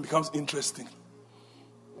beautiful and becomes interesting.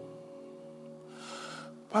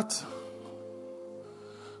 But,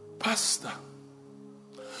 Pastor,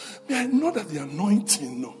 may I know that the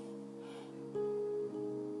anointing,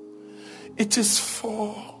 it is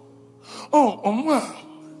for,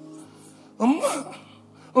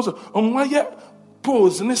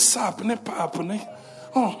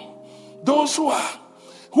 those who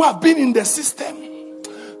have been in the system.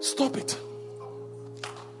 Stop it.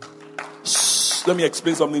 Let me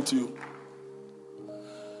explain something to you.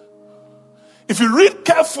 If you read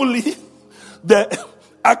carefully the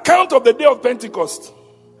account of the day of Pentecost,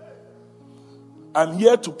 I'm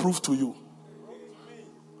here to prove to you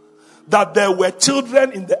that there were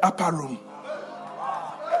children in the upper room.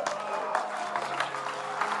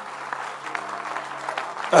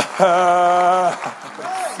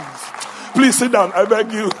 Please sit down. I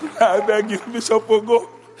beg you. Bishop Ogo.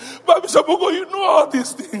 But Bishop Ogo, you know all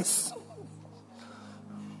these things.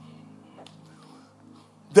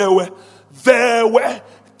 There were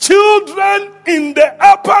children in the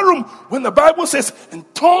upper room. When the Bible says, and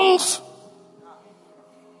tongues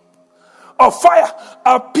of fire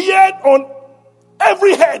appeared on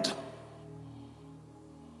every head.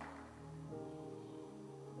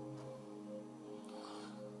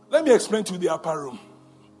 Let me explain to you the upper room.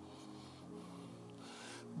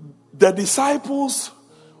 The disciples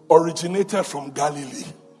originated from Galilee.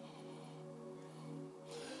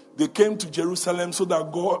 They came to Jerusalem so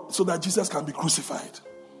that Jesus can be crucified.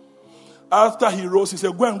 After he rose, he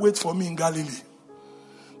said, go and wait for me in Galilee.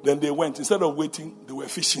 Then they went. Instead of waiting, they were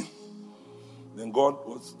fishing. Then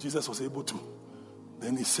Jesus was able to.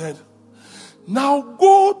 Then he said, now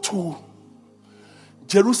go to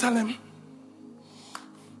Jerusalem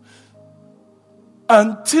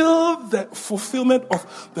until the fulfillment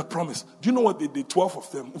of the promise. Do you know what they did? 12 of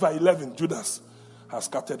them. In fact, 11, Judas has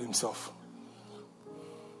scattered himself.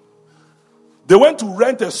 They went to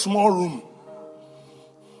rent a small room.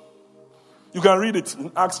 You can read it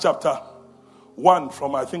in Acts chapter 1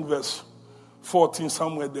 from, I think, verse 14,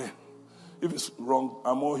 somewhere there. If it's wrong,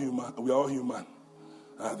 I'm all human. We are all human.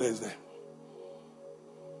 There's there.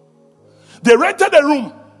 They rented a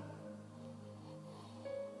room.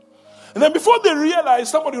 And then before they realized,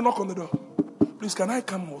 somebody will knock on the door. Please, can I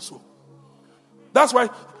come also? That's why,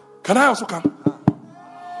 can I also come?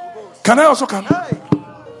 Can I also come?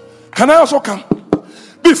 Can I also come?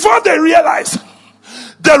 Before they realized,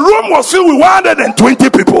 the room was filled with 120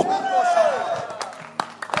 people.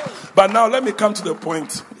 But now let me come to the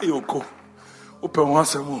point. Open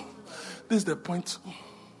once more. This is the point.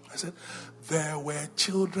 I said, there were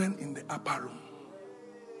children in the upper room.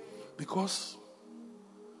 Because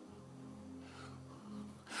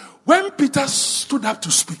when Peter stood up to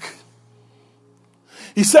speak,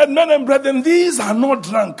 he said, men and brethren, these are not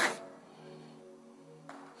drunk.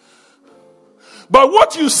 But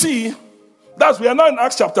what you see, we are now in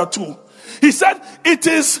Acts chapter 2. He said, it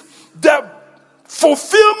is the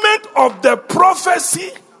fulfillment of the prophecy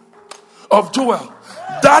of Joel.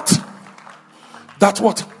 That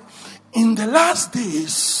what? In the last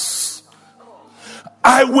days,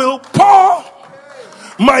 I will pour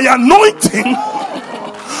my anointing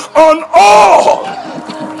on all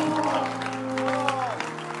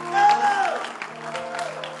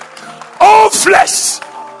flesh.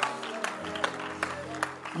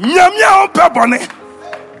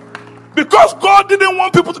 Because God didn't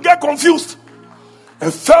want people to get confused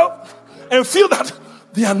and feel that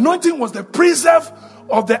the anointing was the preserve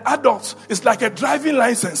of the adults. It's like a driving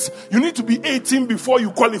license. You need to be 18 before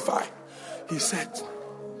you qualify. He said,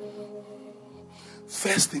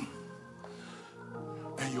 first thing,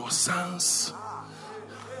 and your sons.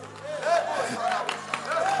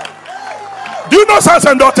 Do you know sons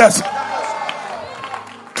and daughters?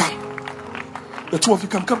 Come. The two of you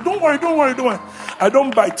come. Don't worry. I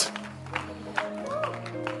don't bite.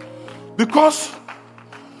 Because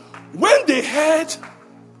when they they heard,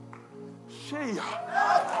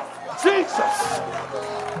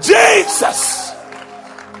 Jesus,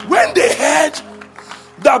 when they heard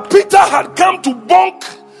that Peter had come to bunk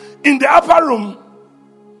in the upper room,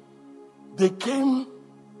 they came.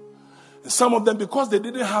 Some of them, because they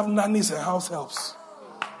didn't have nannies and house helps,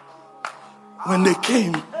 when they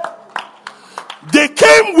came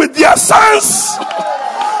with their sons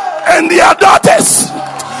and their daughters.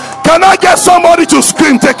 Can I get somebody to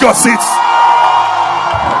scream? Take your seats.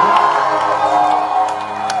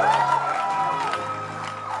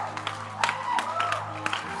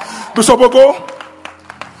 Bishop Ogo,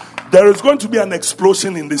 there is going to be an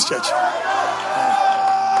explosion in this church.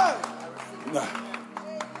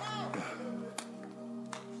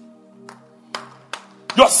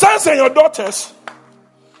 Your sons and your daughters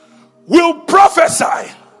will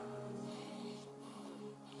prophesy.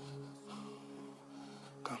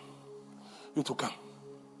 Come. You two come.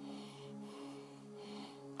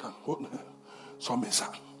 Come. Somebody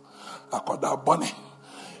I got that bunny.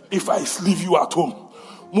 If I leave you at home,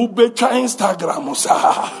 move Instagram.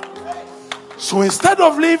 So instead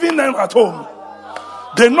of leaving them at home,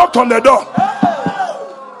 they knocked on the door.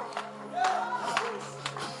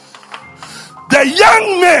 The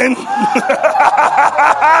young men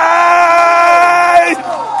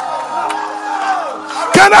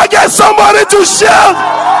can I get somebody to shout?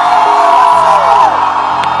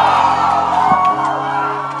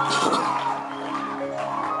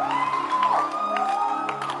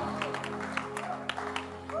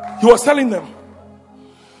 He was telling them,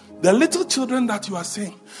 the little children that you are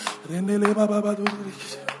seeing, they are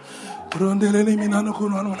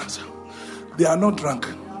not drunk.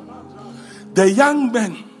 The young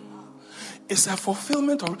men is a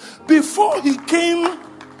fulfillment of, before he came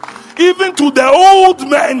even to the old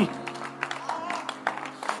men.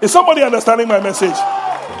 Is somebody understanding my message?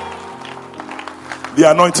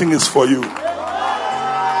 The anointing is for you.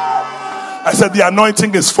 I said the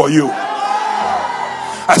anointing is for you.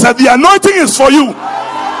 I said the anointing is for you.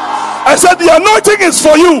 I said the anointing is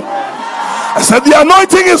for you. I said the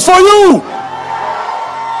anointing is for you.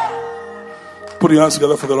 Put your hands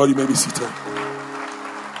together for the Lord. You may be seated.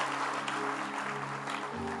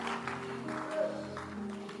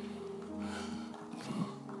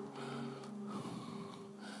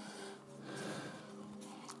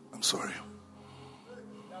 I'm sorry.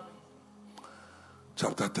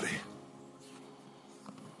 Chapter 3.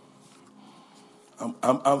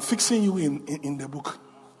 I'm fixing you in the book.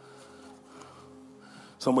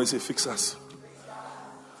 Somebody say, fix us.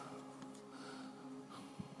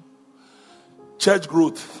 Church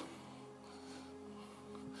growth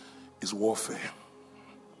is warfare.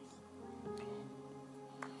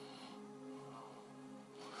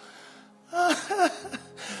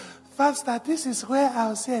 Pastor, this is where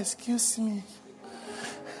I'll say, excuse me.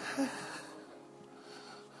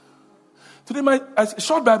 Today, a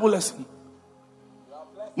short Bible lesson.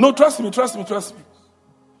 No, trust me.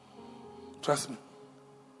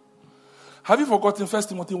 Have you forgotten 1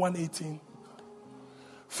 Timothy 1:18?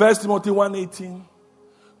 1 Timothy 1:18.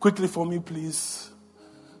 Quickly for me, please.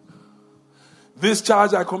 This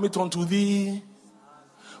charge I commit unto thee.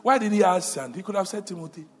 Why did he ask son? He could have said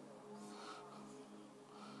Timothy.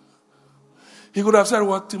 He could have said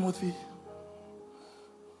what, Timothy?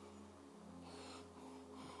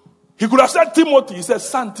 He could have said Timothy. He said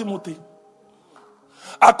son Timothy.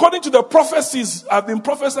 According to the prophecies I've been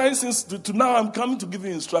prophesying since to now, I'm coming to give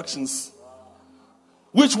you instructions.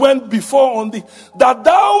 Which went before on thee, that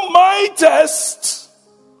thou mightest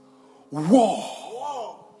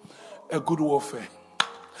war a good warfare.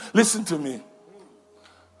 Listen to me.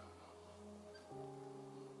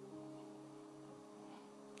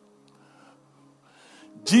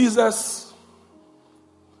 Jesus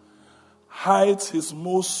hides his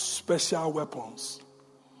most special weapons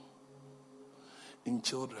in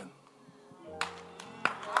children.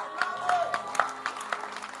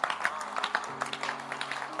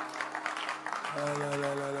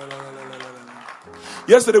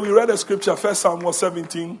 Yesterday we read a scripture, 1 Samuel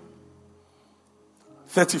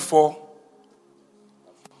 17:34.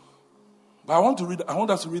 But I want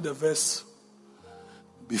us to read the verse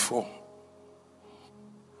before.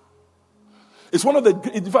 It is one of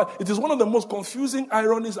the most confusing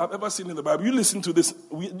ironies I've ever seen in the Bible. You listen to this.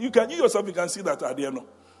 You yourself can see that at the end.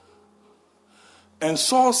 And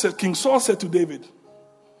King Saul said to David,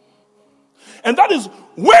 and that is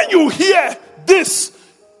when you hear this,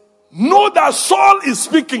 know that Saul is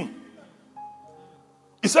speaking.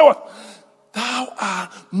 He said what? Thou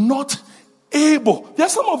art not able. There are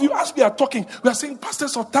some of you, as we are talking, we are saying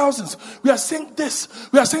pastors of thousands. We are saying this.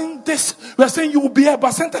 We are saying this. We are saying you will be a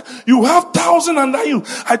percent. You have 1,000 under you.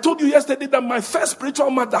 I told you yesterday that my first spiritual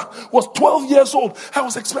mother was 12 years old. I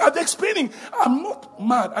was explaining. I'm not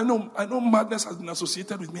mad. I know madness has been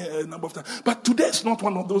associated with me a number of times. But today is not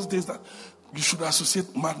one of those days that you should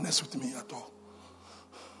associate madness with me at all.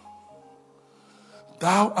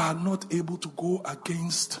 Thou art not able to go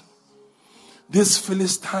against this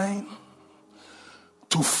Philistine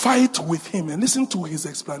to fight with him. And listen to his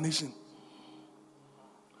explanation.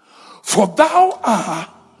 For thou art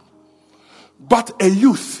but a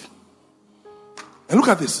youth. And look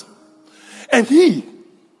at this. And he,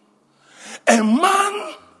 a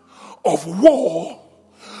man of war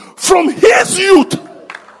from his youth.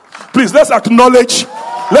 Please, let's acknowledge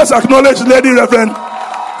Lady Reverend.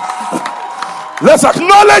 Let's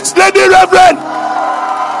acknowledge Lady Reverend.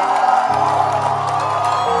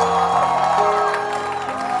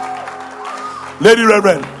 Lady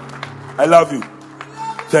Reverend, I love you.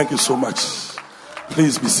 Thank you so much.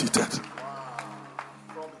 Please be seated.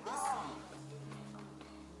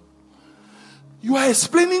 You are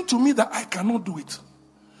explaining to me that I cannot do it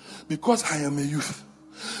because I am a youth.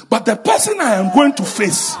 But the person I am going to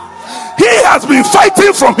face, he has been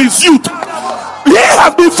fighting from his youth. He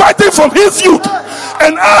has been fighting from his youth.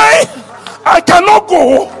 And I cannot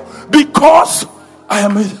go because I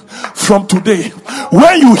am from today.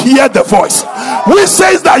 When you hear the voice which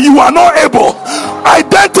says that you are not able,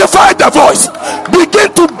 identify the voice.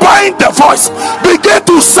 Begin to bind the voice. Begin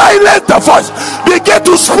to silence the voice. Begin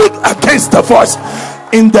to speak against the voice.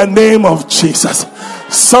 In the name of Jesus.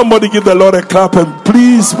 Somebody give the Lord a clap and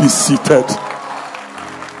please be seated.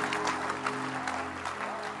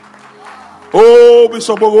 Oh,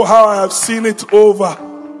 Bishop Ogo, how I have seen it over.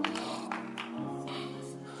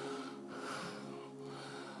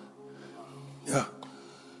 Yeah.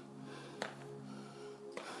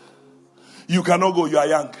 You cannot go, you are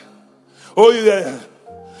young. Oh, yeah.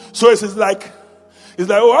 So it's like,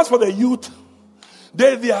 oh, as for the youth,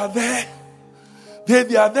 they are there.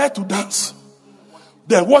 They are there to dance.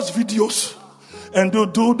 They watch videos and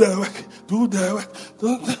do their work.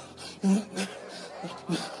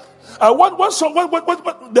 What song?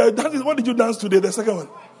 What did you dance today? The second one?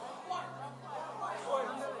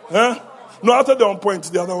 Huh? No, after the on point,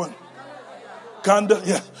 the other one. Candle,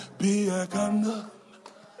 yeah. Be a candle.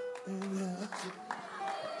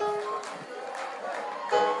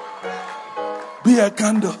 Be a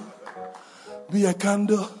candle. Be a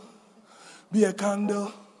candle. Be a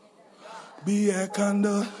candle. Be a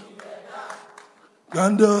candle.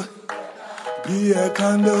 Candle. Be a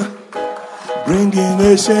candle. Bringing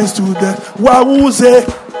nations to the Wawuze.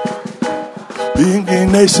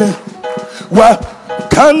 Bringing nations.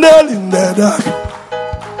 Candle in the dark.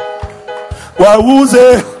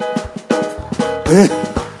 Wawuze. Hey,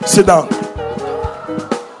 sit down.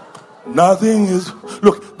 Nothing is.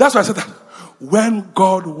 Look, that's why I said that. When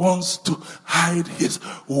God wants to hide his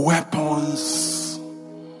weapons.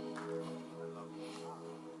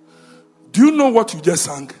 Do you know what you just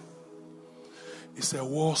sang? It's a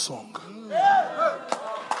war song.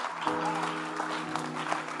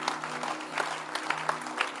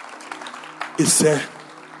 It's a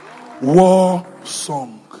war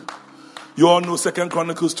song. You all know 2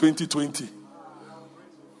 Chronicles 20:20.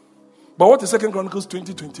 But what is 2 Chronicles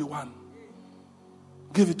 20:21?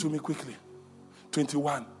 Give it to me quickly.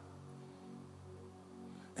 21.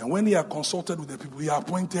 And when he had consulted with the people, he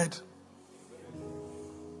appointed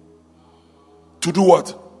to do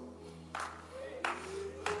what?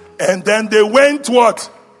 And then they went what?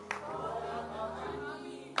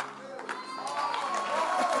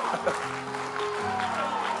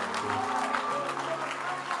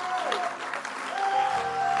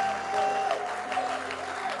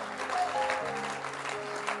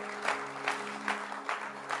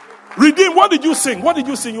 Redeem. What did you sing? What did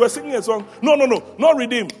you sing? You were singing a song. No. Not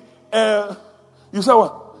redeem. You said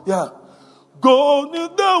what? Yeah. Go to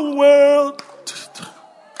the world.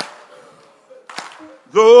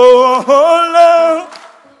 Go all out.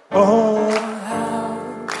 All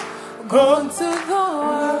out. Go to the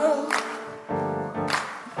world.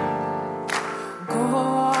 Go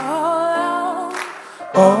all out.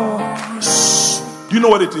 Oh. Do you know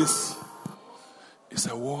what it is? It's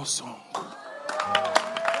a war song.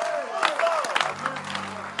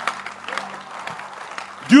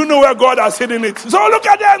 Do you know where God has hidden it? So look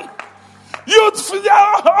at them. Youth,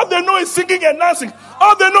 all they know is singing and dancing.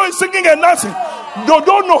 All they know is singing and dancing. They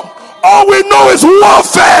don't know. All we know is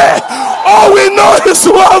warfare. All we know is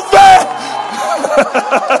warfare.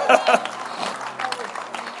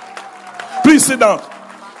 Please sit down.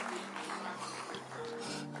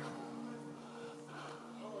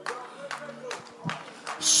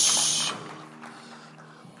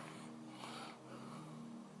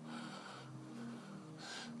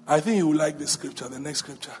 I think you will like the scripture, the next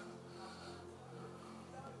scripture.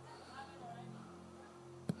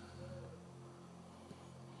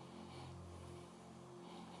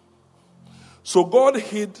 So God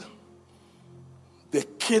hid the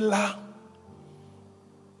killer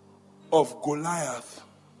of Goliath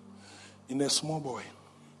in a small boy.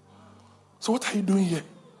 So what are you doing here?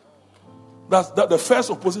 That the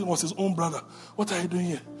first opposition was his own brother. What are you doing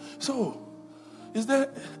here? So, is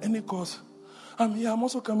there any cause? I'm here. I'm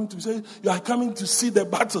also coming to say you are coming to see the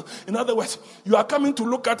battle. In other words, you are coming to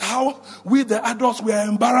look at how we the adults we are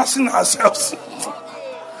embarrassing ourselves.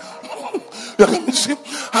 You are coming to see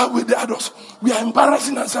how we the adults we are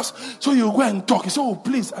embarrassing ourselves. So you go and talk. You say, oh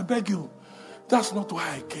please, I beg you. That's not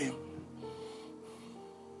why I came.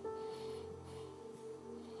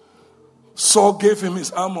 Saul gave him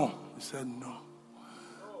his armor. He said, no,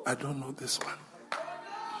 I don't know this one.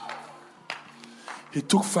 He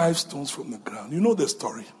took 5 stones from the ground. You know the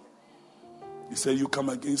story. He said, you come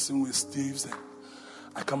against him with staves, and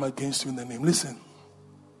I come against you in the name. Listen.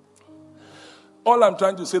 All I'm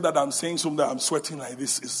trying to say that I'm saying something that I'm sweating like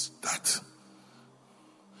this is that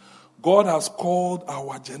God has called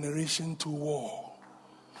our generation to war.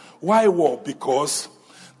 Why war? Because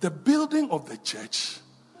the building of the church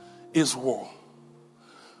is war.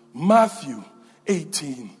 Matthew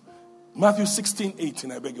 16,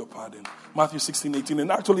 18, I beg your pardon. Matthew 16, 18.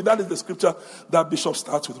 And actually, that is the scripture that Bishop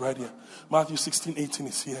starts with right here. Matthew 16, 18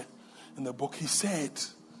 is here in the book. He said,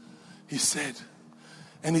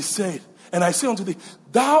 and I say unto thee,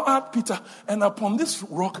 thou art Peter, and upon this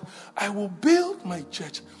rock I will build my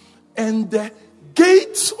church, and the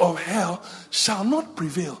gates of hell shall not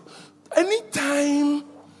prevail. Anytime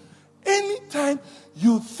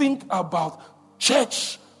you think about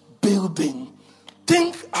church building,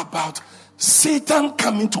 think about Satan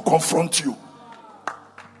coming to confront you.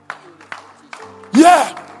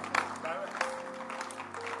 Yeah.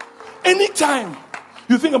 Anytime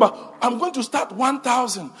you think about, I'm going to start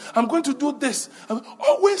 1,000, I'm going to do this,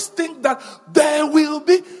 always think that there will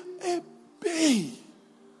be a pay.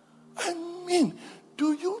 I mean,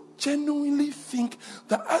 do you genuinely think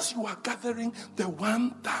that as you are gathering the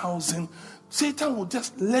 1,000, Satan will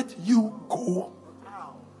just let you go?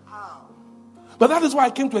 But that is why I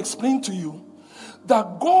came to explain to you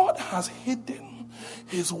that God has hidden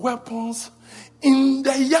his weapons in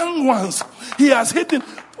the young ones. He has hidden.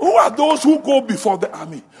 Who are those who go before the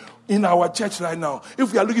army in our church right now?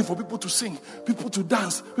 If we are looking for people to sing, people to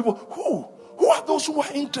dance, people, who are those who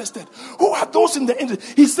are interested? Who are those in the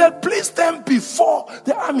interest? He said, place them before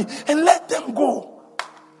the army and let them go.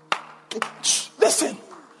 Listen,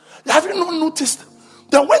 have you not noticed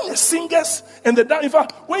that when the singers and the dancers, in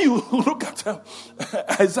fact, when you look at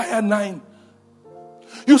Isaiah 9,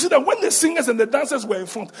 you see that when the singers and the dancers were in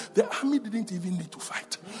front, the army didn't even need to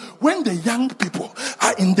fight. When the young people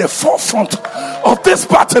are in the forefront of this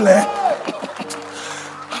battle,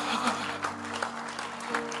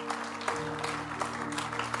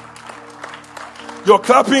 your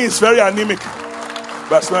clapping is very anemic.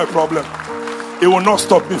 That's not a problem. It will not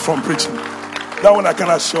stop me from preaching. That one I can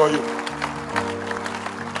assure you.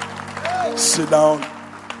 Sit down.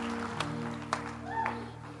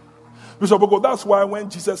 Bishop Ogo, that's why when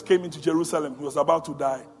Jesus came into Jerusalem, he was about to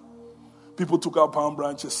die. People took out palm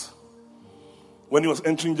branches. When he was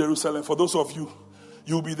entering Jerusalem, for those of you,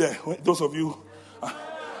 you'll be there. Those of you,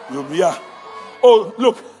 you'll be here. Oh,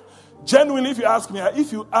 look, genuinely, if you ask me,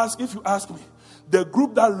 the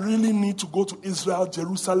group that really need to go to Israel,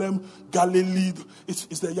 Jerusalem, Galilee,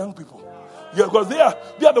 it's the young people. Yeah, because they are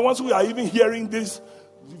the ones who are even hearing these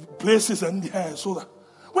places and so that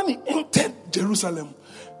when he entered Jerusalem,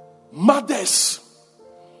 mothers,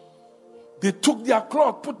 they took their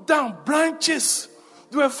cloth, put down branches.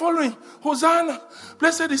 They were following. Hosanna,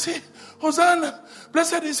 blessed is he. Hosanna,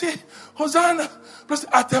 blessed is he. Hosanna, blessed.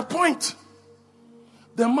 At a point,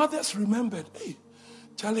 the mothers remembered, hey,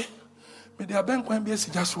 Charlie, then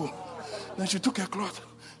she took her cloth,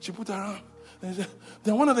 she put her around.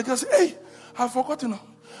 Then one of the girls said, hey, I've forgotten.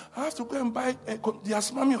 I have to go and buy the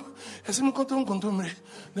asmamio.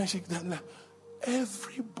 Then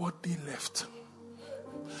everybody left.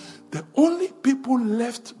 The only people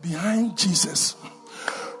left behind Jesus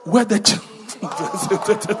were the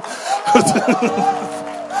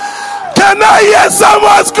Can I hear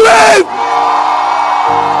someone scream?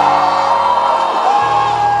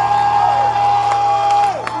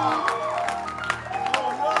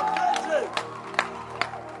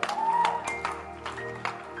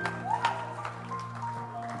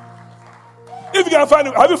 If you can find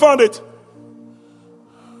it, have you found it?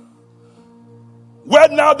 Where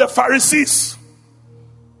now the Pharisees?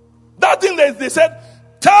 That thing that they said,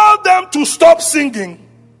 tell them to stop singing.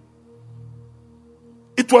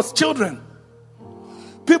 It was children.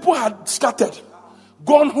 People had scattered,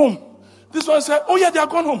 gone home. This one said, oh yeah, they are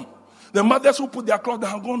gone home. The mothers who put their clothes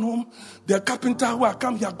down have gone home. The carpenter who had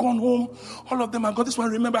come here gone home. All of them are gone. This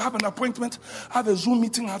one, remember, I have an appointment. I have a Zoom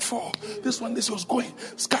meeting at 4. This was going.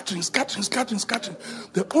 Scattering.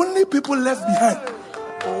 The only people left behind.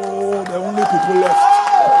 Oh, the only people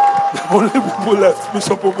left.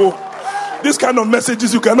 Bishop Ogo. This kind of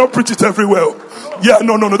messages, you cannot preach it everywhere. Yeah,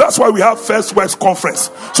 no. That's why we have First Works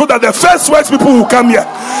Conference. So that the First Works people will come here.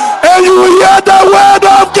 And you will hear the word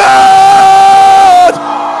of God.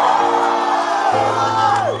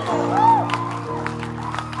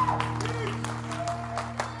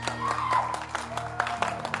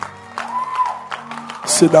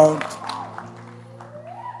 Sit down.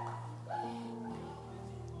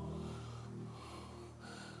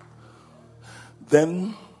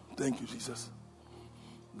 Then, thank you, Jesus.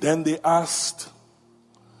 Then they asked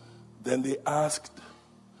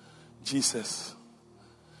Jesus.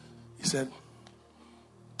 He said,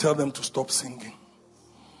 tell them to stop singing.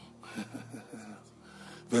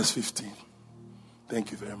 Verse 15.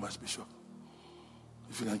 Thank you very much, Bishop.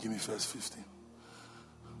 If you can give me verse 15.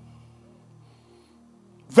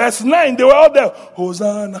 Verse 9, they were all there.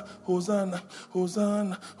 Hosanna, Hosanna,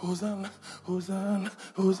 Hosanna, Hosanna, Hosanna,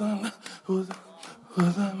 Hosanna, Hosanna,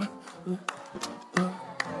 Hosanna.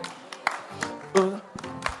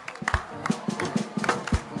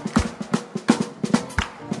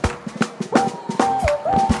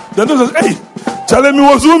 Then they said, hey, tell me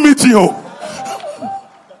what's Zoom meeting.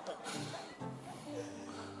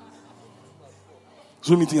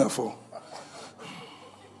 Zoom meeting at 4.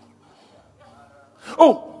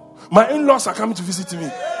 Oh, my in-laws are coming to visit me.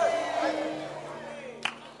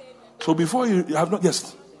 So before you have not,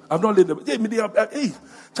 yes, I've not laid them. Hey,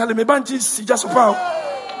 Charlie, me banjis just about.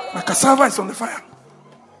 My cassava is on the fire.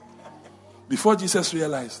 Before Jesus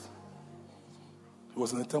realized, he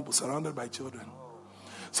was in the temple surrounded by children.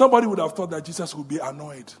 Somebody would have thought that Jesus would be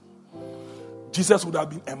annoyed. Jesus would have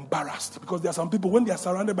been embarrassed. Because there are some people, when they are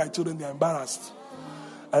surrounded by children, they are embarrassed.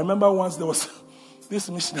 I remember once there was this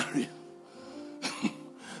missionary.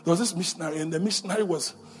 There was this missionary, and the missionary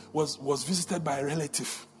was visited by a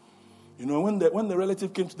relative. You know, when the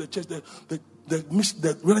relative came to the church, the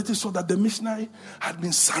relative saw that the missionary had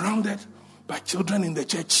been surrounded by children in the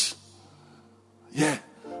church. Yeah.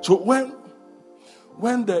 So when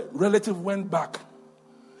the relative went back,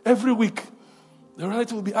 every week, the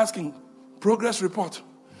relative will be asking, progress report.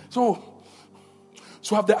 So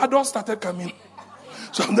have the adults started coming?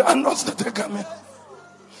 Have the adults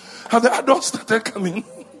started coming?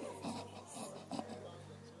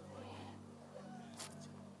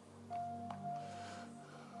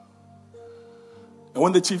 And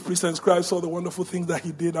when the chief priest and scribe saw the wonderful things that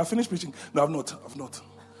he did, I finished preaching. No, I've not.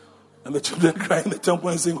 And the children crying in the temple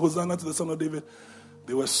and saying, Hosanna to the Son of David.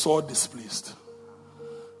 They were so displeased.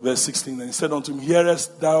 Verse 16, and he said unto him,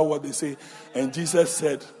 hearest thou what they say? And Jesus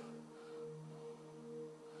said,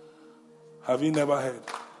 have you never heard?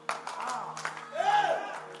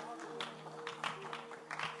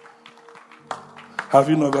 Have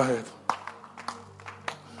you never heard?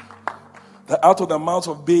 That out of the mouths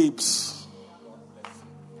of babes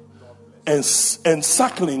and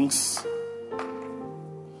sucklings,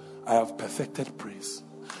 I have perfected praise.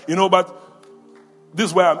 You know, but this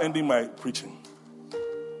is where I'm ending my preaching.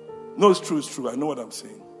 No, it's true. I know what I'm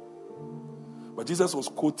saying. But Jesus was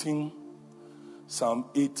quoting Psalm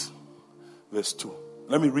 8, verse 2.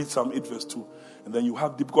 Let me read Psalm 8, verse 2. And then you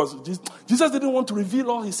have because Jesus didn't want to reveal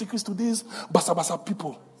all his secrets to these basa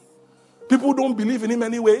people. People who don't believe in him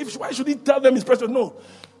anyway. Why should he tell them his precious? No.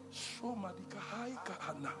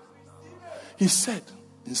 He said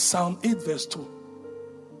in Psalm 8, verse 2.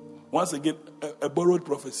 Once again, a borrowed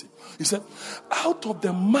prophecy. He said, out of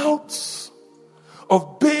the mouths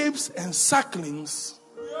of babes and sucklings,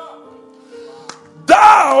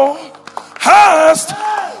 thou hast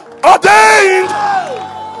ordained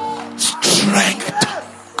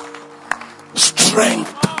strength.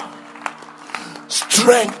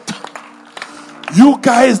 You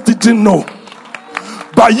guys didn't know,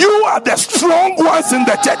 but you are the strong ones in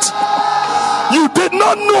the church. You did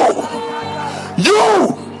not know.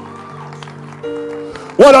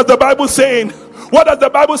 What does the Bible saying? What does the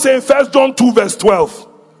Bible say in 1 John 2 verse 12?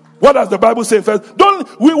 What does the Bible say first?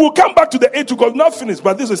 We will come back to the 8 because not finished.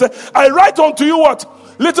 But this will say, I write unto you what?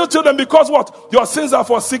 Little children, because what? Your sins are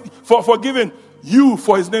forgiven you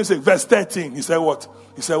for his name's sake. Verse 13. He said what?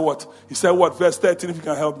 Verse 13, if you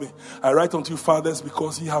can help me. I write unto you, fathers,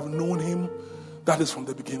 because ye have known him. That is from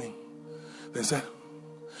the beginning. They said,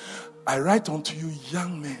 I write unto you,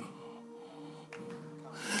 young men,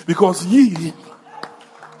 because ye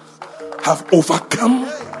have overcome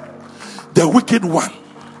the wicked one.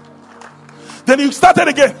 Then he started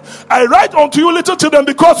again. I write unto you, little children,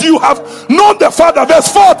 because you have known the Father. Verse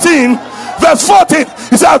 14. Verse 14.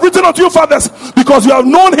 He said, I have written unto you, fathers, because you have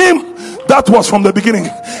known him that was from the beginning.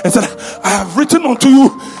 And said, I have written unto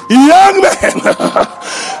you, young men,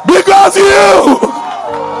 because you,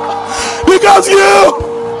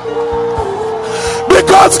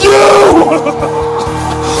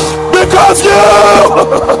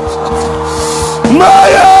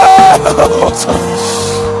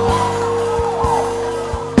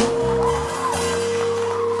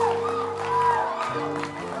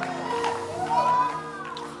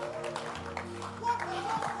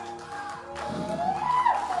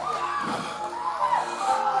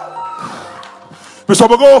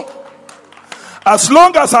 Bishop Ogo, as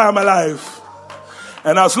long as I am alive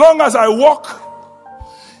and as long as I walk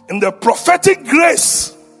in the prophetic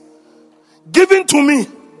grace given to me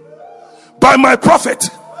by my prophet,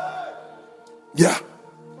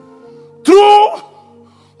 through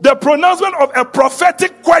the pronouncement of a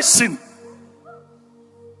prophetic question,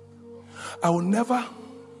 I will never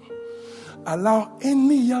allow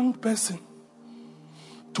any young person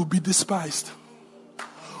to be despised,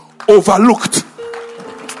 overlooked.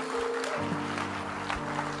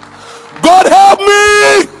 God help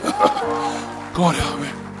me! God help me.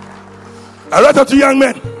 I write unto young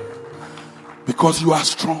men, because you are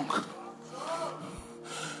strong,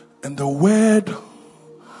 and the word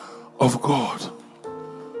of God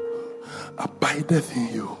abideth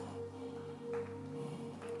in you,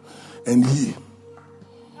 and ye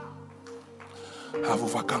have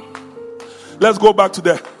overcome. Let's go back to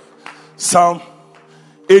the Psalm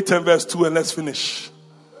 8 and verse 2 and let's finish.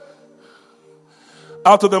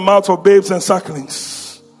 Out of the mouth of babes and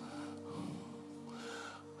sucklings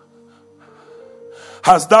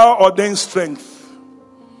hast thou ordained strength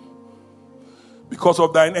because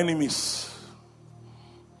of thine enemies,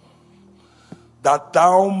 that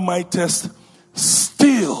thou mightest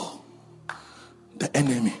still the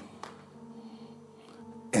enemy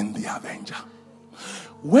and the avenger.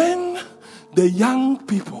 When the young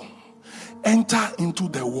people enter into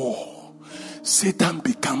the war, Satan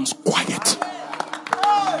becomes quiet.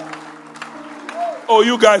 Oh,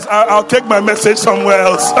 you guys, I'll take my message somewhere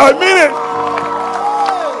else. I mean it.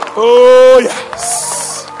 Oh,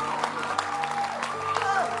 yes.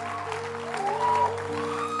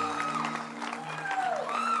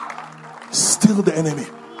 Still the enemy.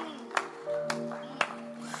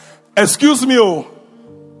 Excuse me,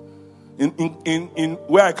 in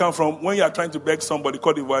where I come from, when you are trying to beg somebody,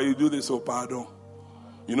 Côte d'Ivoire, you do this, oh, pardon.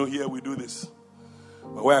 You know, here we do this.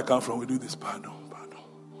 But where I come from, we do this, pardon.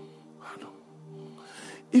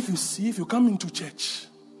 If you come into church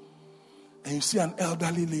and you see an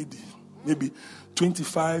elderly lady, maybe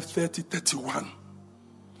 25, 30, 31,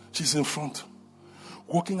 she's in front,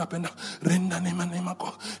 walking up and down,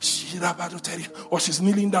 or she's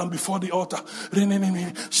kneeling down before the altar.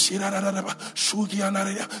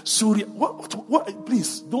 What?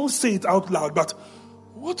 Please don't say it out loud, but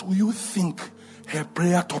what will you think her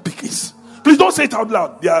prayer topic is? Please don't say it out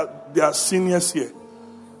loud. There are seniors here.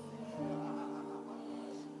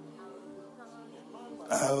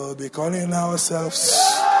 I will be calling ourselves.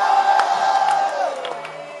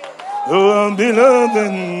 Oh,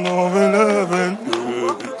 beloved,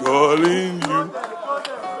 we'll be calling you.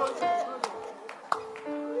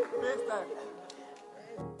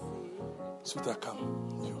 Sweetheart, come.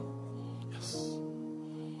 You. Yes.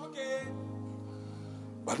 Okay.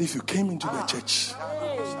 But if you came into the church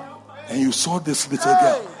and you saw this little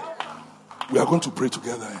girl, we are going to pray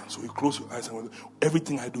together. So you close your eyes and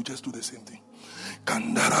everything I do, just do the same thing.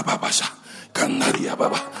 Kandara babasha, kandaria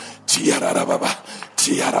baba, tiara baba,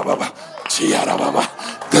 tiara baba, tiara baba.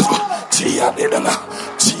 Let's go.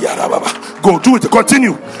 Tiara baba. Go do it.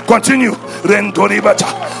 Continue. Rendori bacha,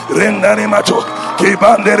 rendare macho,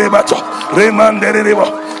 kibandere bacho, remandere rebo,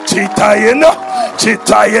 chitayeno,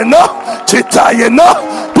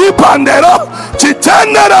 pipandero,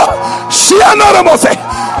 chitendero, shianoro mose,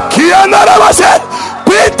 kianara base,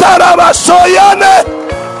 pitara basoyane.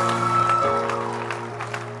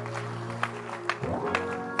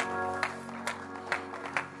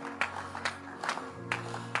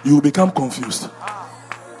 You will become confused.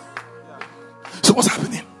 So what's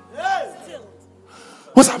happening?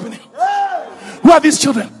 What's happening? Who are these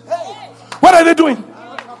children? What are they doing?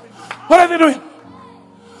 What are they doing?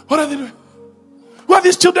 Who are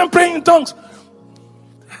these children praying in tongues?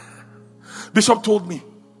 Bishop told me.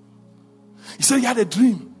 He said he had a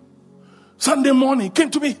dream. Sunday morning, he came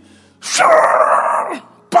to me.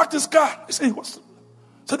 Parked his car. He said, "What's?"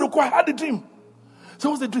 Said, "Okay, I had a dream." So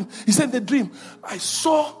what's the dream? He said, "The dream, I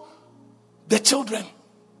saw the children.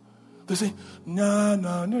 They say, no,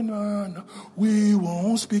 no, no, no, no. We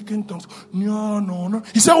won't speak in tongues. No, no, no."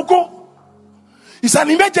 He said, "Okay. It's an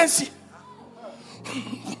emergency.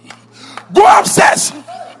 Go upstairs.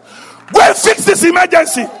 Go and fix this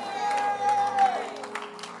emergency."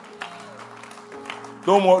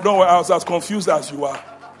 Don't worry, I was as confused as you are.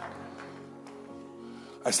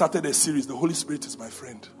 I started a series. The Holy Spirit is my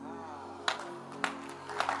friend.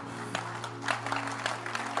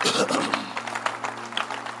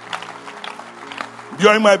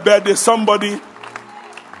 During my birthday, somebody...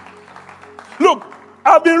 Look,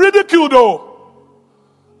 I've been ridiculed though.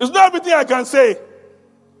 It's not everything I can say.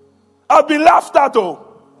 I've been laughed at though.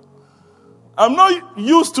 I'm not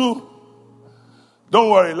used to... Don't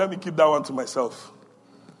worry, let me keep that one to myself.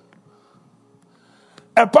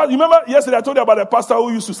 You remember yesterday I told you about a pastor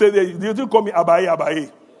who used to say, they didn't call me Abaye,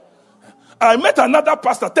 Abaye. I met another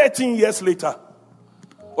pastor 13 years later.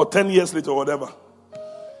 Or 10 years later, or whatever.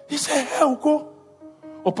 He said, "Hey, Uko."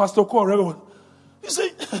 Or Pastor Uko, or whatever. He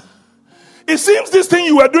said, "It seems this thing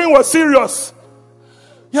you were doing was serious."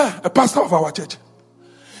 Yeah, a pastor of our church.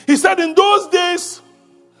 He said, "In those days,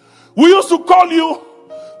 we used to call you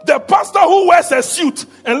the pastor who wears a suit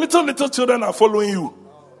and little children are following you."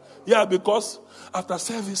 Yeah, because after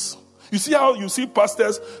service, you see how you see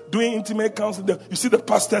pastors doing intimate counseling. You see the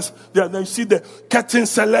pastors, you see the curtain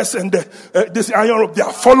sellers and this iron rope. They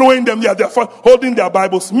are following them. They are holding their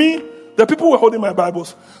Bibles. Me, the people who were holding my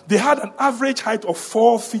Bibles, they had an average height of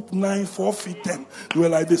 4'9", 4'10". They were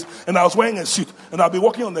like this. And I was wearing a suit. And I'll be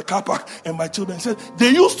walking on the car park. And my children said, they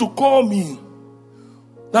used to call me.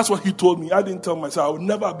 That's what he told me. I didn't tell myself. I would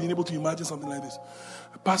never have been able to imagine something like this.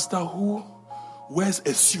 A pastor who wears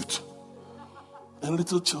a suit. And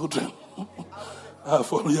little children.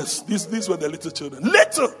 Yes, these were the little children.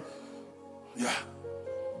 Little! Yeah.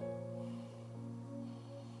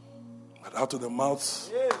 But out of the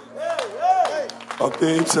mouths of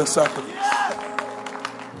babes and sucklings,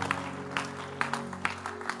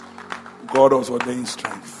 God has ordained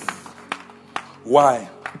strength. Why?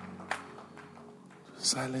 To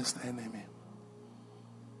silence the enemy.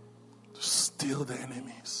 To steal the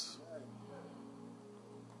enemies.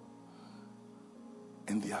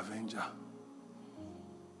 And the avenger.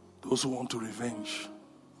 Those who want to revenge.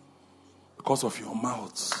 Because of your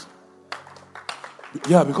mouths.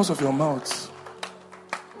 Yeah, because of your mouths.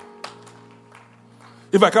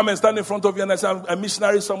 If I come and stand in front of you and I say I'm a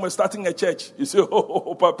missionary somewhere starting a church, you say,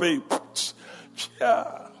 "Oh, Papa."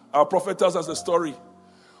 Yeah. Our prophet tells us a story.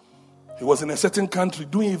 He was in a certain country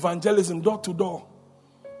doing evangelism door to door.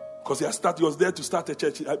 Because he was there to start a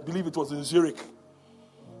church. I believe it was in Zurich.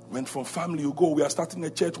 Went from family, you go, "We are starting a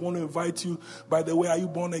church, want to invite you. By the way, are you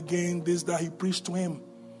born again?" This, that. He preached to him.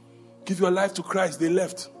 "Give your life to Christ." They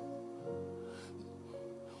left.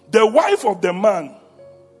 The wife of the man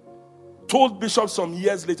told Bishop some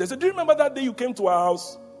years later, he said, "Do you remember that day you came to our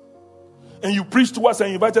house? And you preached to us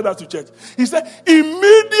and invited us to church?" He said,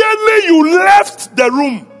 "Immediately you left the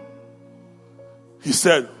room." He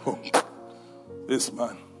said, "Oh, this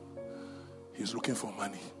man, he's looking for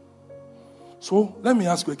money." So let me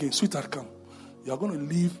ask you again, sweetheart, come. You're going to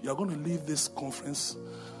leave this conference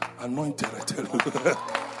anointed, I tell you.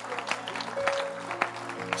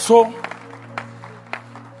 So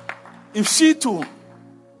if she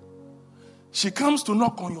comes to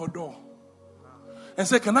knock on your door and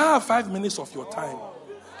say, "Can I have 5 minutes of your time?"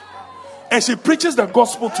 And she preaches the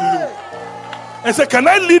gospel to you and say, "Can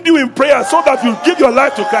I lead you in prayer so that you give your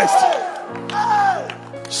life to Christ?"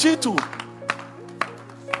 She too.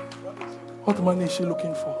 What money is she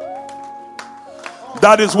looking for?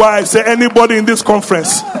 That is why I say anybody in this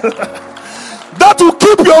conference that will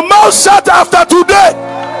keep your mouth shut after today.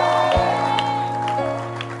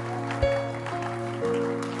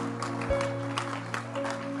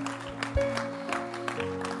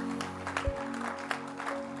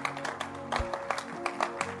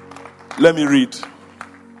 Let me read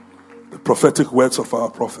the prophetic words of our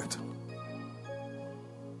prophet.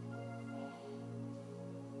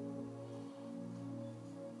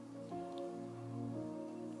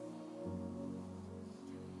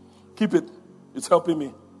 Keep it. It's helping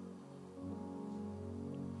me.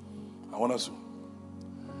 I want us to.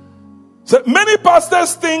 So many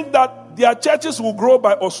pastors think that their churches will grow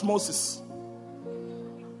by osmosis.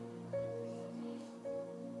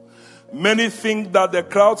 Many think that the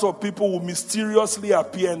crowds of people will mysteriously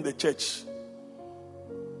appear in the church.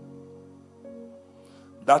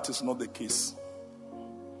 That is not the case.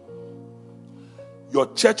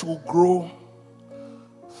 Your church will grow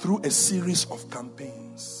through a series of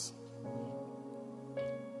campaigns.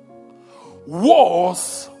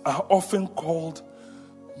 Wars are often called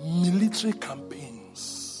military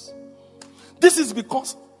campaigns. This is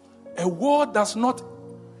because a war does not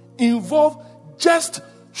involve just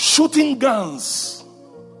shooting guns.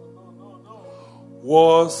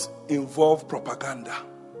 Wars involve propaganda.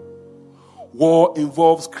 War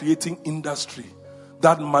involves creating industry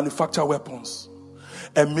that manufacture weapons.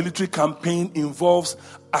 A military campaign involves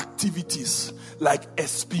activities like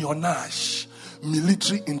espionage,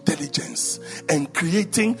 military intelligence, and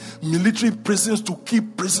creating military prisons to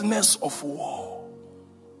keep prisoners of war.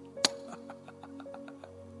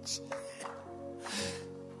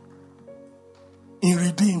 In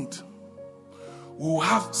Redeemed, we will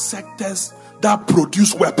have sectors that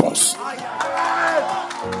produce weapons.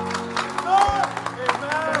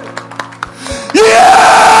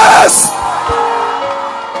 Yes!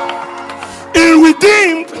 In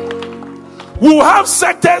Redeemed, we will have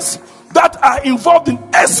sectors that are involved in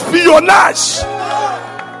espionage.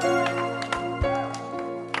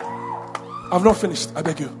 I've not finished, I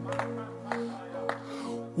beg you.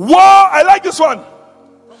 War, I like this one.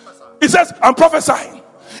 It says, I'm prophesying.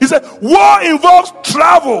 He said, war involves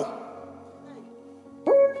travel,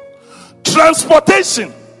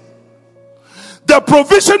 transportation, the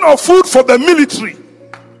provision of food for the military,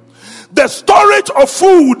 the storage of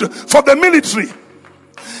food for the military,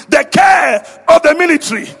 the care of the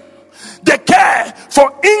military, the care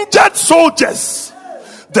for injured soldiers,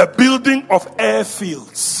 the building of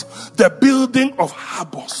airfields, the building of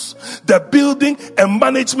harbors, the building and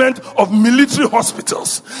management of military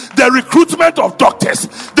hospitals, the recruitment of doctors,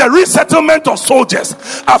 the resettlement of soldiers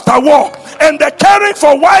after war, and the caring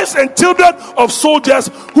for wives and children of soldiers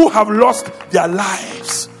who have lost their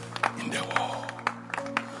lives in the war.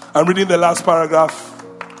 I'm reading the last paragraph.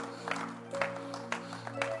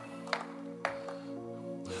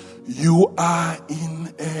 You are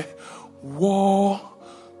in a war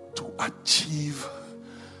to achieve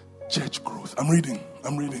church growth. I'm reading. I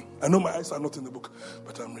know my eyes are not in the book,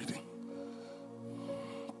 but I'm reading.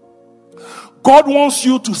 God wants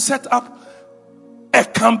you to set up a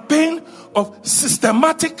campaign of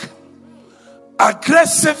systematic,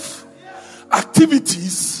 aggressive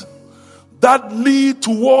activities that lead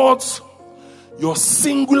towards your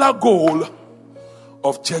singular goal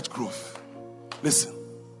of church growth. Listen,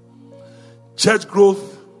 church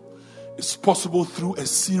growth is possible through a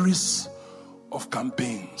series of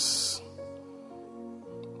campaigns.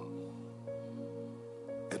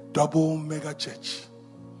 A double mega church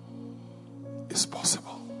is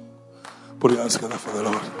possible. Put your hands together for the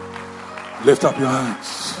Lord. Lift up your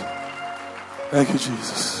hands. Thank you,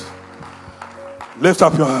 Jesus. Lift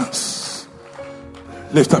up your hands.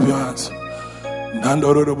 Lift up your hands.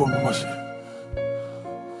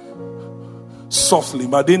 Softly.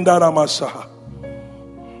 Madinda Ramashaha.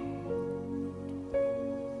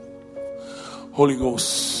 Holy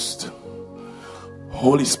Ghost,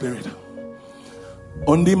 Holy Spirit.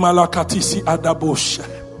 Ondi malakatisi adabosha.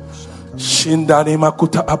 Shindani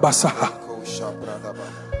makuta abasaha.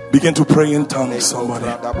 Begin to pray in tongues, somebody.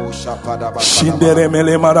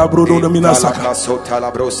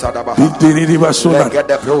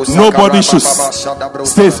 Nobody should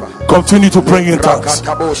stay. Continue to pray in tongues.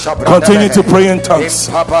 Continue to pray in tongues.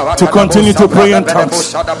 To continue to pray in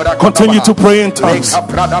tongues. Continue to pray in tongues.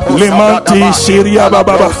 Lemanti Shiria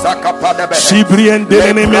Baba. Shibrien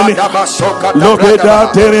Denemene.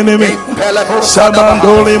 Lobeda Denemene.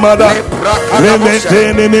 Shabandole Mada.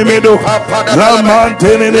 Remetene Nemedo.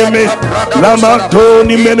 Ramantene.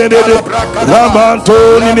 Lamantoni Menede,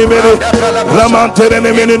 Lamantoni Nemede, Lamantene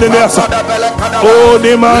Menede, Oh,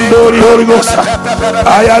 Nemandori Holy Ghost,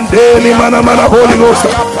 Ayandeni Manamana Holy Ghost,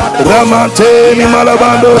 Ramanteni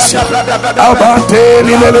Malabandos,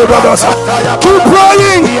 Abanteni Nelebadas. Keep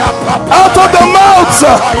praying out of the mouth,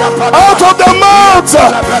 out of the mouth,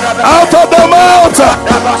 out of the mouth,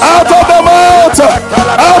 out of the mouth,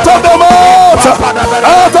 out of the mouth,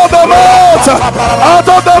 out of the mouth, out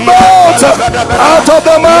of the mouth, out of the mouth, out of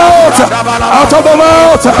the mouth,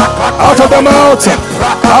 out of the mouth,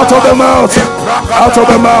 out of the mouth, out of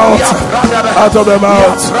the mouth, out of the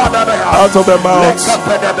mouth, out of the mouth.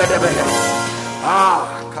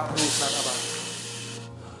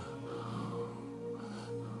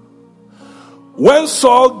 When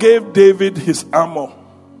Saul gave David his armor,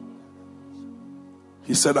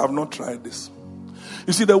 he said, I've not tried this.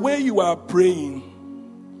 You see, the way you are praying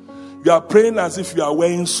as if you are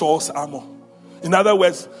wearing Saul's armor. In other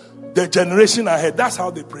words, the generation ahead, that's how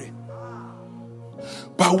they pray.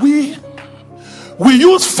 But we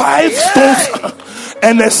use 5 stones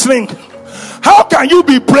and a sling. How can you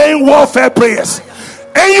be praying warfare prayers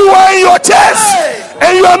and you are in your chest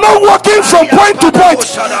and you are not walking from point to point?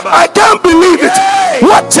 I can't believe it.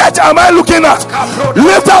 What church am I looking at?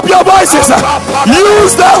 Lift up your voices.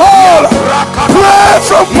 Use the whole. Pray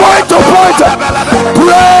from point to point.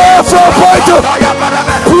 Pray from point to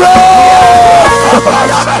pray.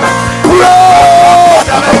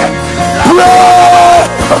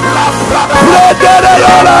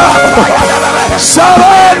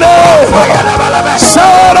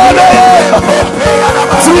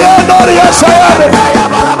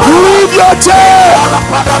 Leave your chair.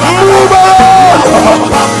 Move around.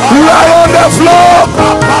 Lie on the floor.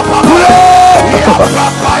 Pray.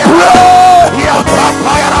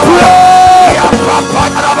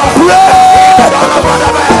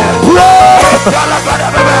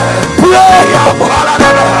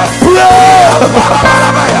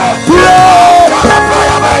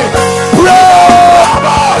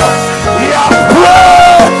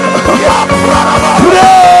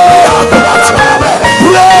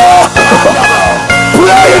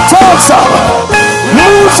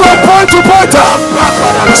 Move from point to point.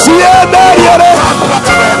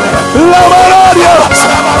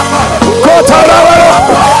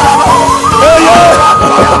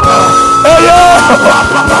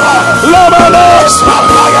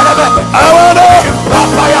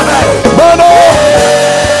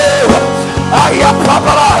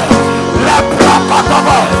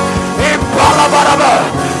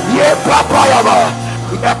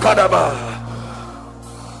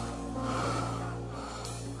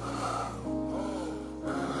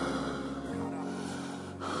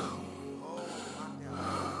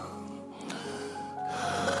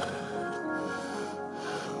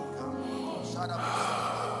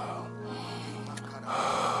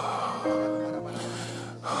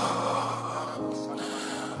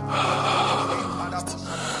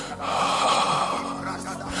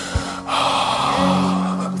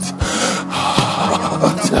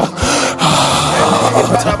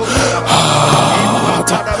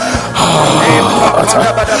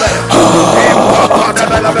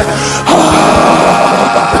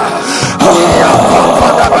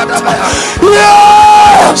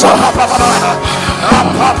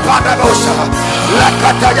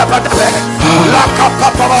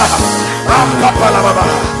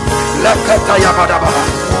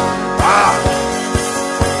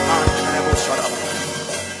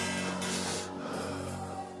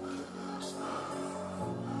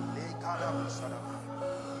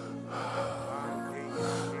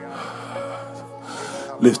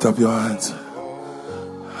 Lift up your hands.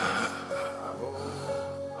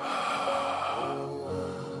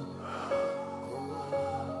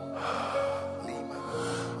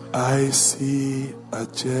 I see a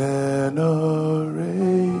generation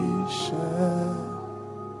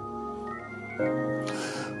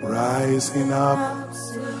rising up,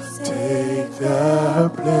 take their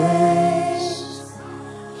place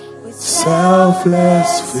with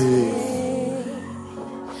selfless faith,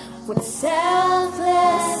 with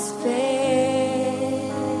selfless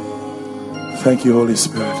faith. Thank you, Holy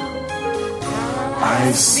Spirit.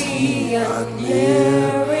 I see a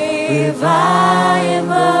near revival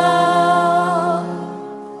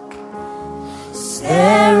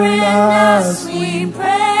staring as we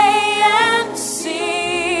pray and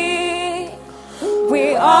sing.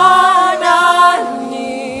 We on our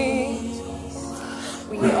knees.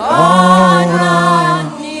 We on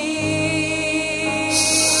our knees.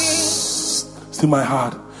 See my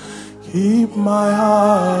heart. Keep my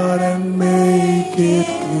heart and make it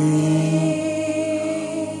clean.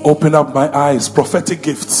 Open up my eyes. Prophetic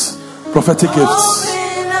gifts. Prophetic gifts.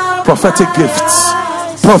 Prophetic gifts.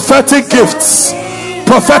 Prophetic gifts.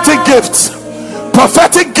 Prophetic gifts.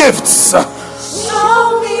 Prophetic gifts.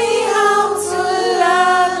 Show me how to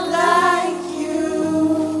love like you.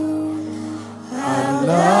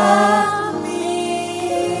 Love me.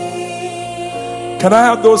 Can I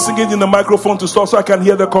have those singing in the microphone to stop so I can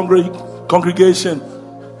hear the congregation?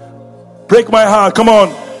 Break my heart. Come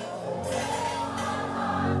on.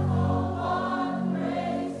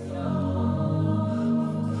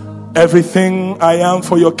 Everything I am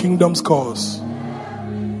for your kingdom's cause.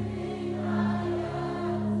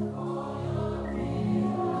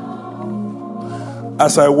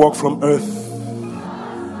 As I walk from earth,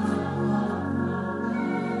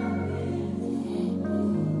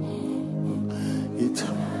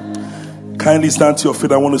 kindly stand to your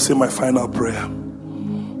feet. I want to say my final prayer.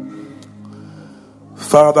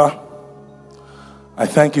 Father, I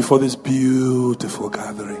thank you for this beautiful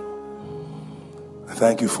gathering. I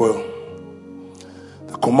thank you for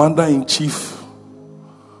the commander-in-chief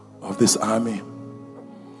of this army.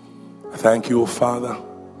 I thank you, Father,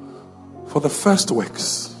 for the first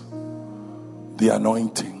works, the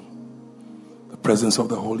anointing, the presence of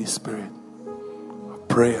the Holy Spirit,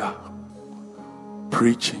 prayer,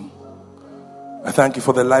 preaching. I thank you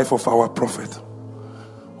for the life of our prophet,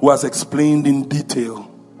 who has explained in detail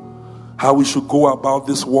how we should go about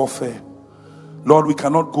this warfare. Lord, we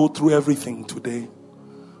cannot go through everything today.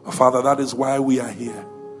 Father, that is why we are here.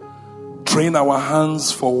 Train our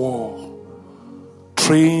hands for war.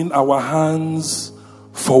 Train our hands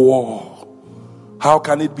for war. How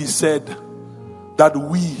can it be said that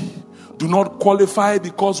we do not qualify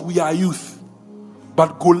because we are youth?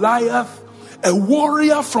 But Goliath, a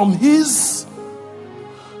warrior from his...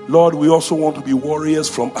 Lord, we also want to be warriors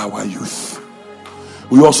from our youth.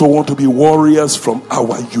 We also want to be warriors from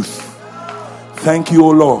our youth. Thank you, O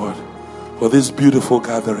Lord, for this beautiful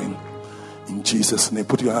gathering. In Jesus' name,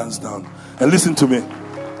 put your hands down and listen to me.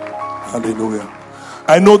 Hallelujah.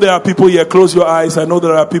 I know there are people here. Close your eyes. I know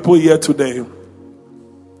there are people here today.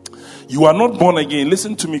 You are not born again.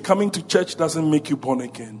 Listen to me. Coming to church doesn't make you born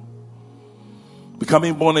again.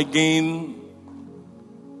 Becoming born again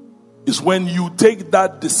is when you take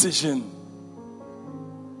that decision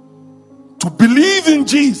to believe in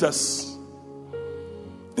Jesus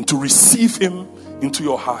and to receive him into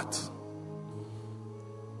your heart.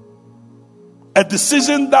 A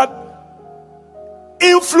decision that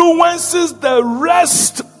influences the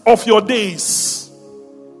rest of your days.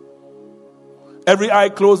 Every eye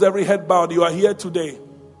closed, every head bowed. You are here today.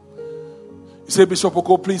 You say, Bishop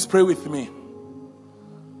Oko, please pray with me.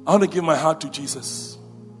 I want to give my heart to Jesus.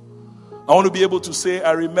 I want to be able to say,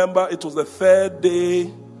 I remember it was the third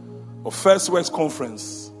day of First Works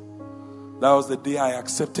Conference. That was the day I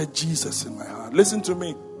accepted Jesus in my heart. Listen to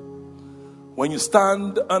me. When you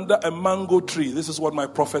stand under a mango tree, this is what my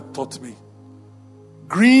prophet taught me.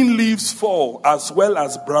 Green leaves fall as well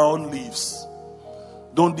as brown leaves.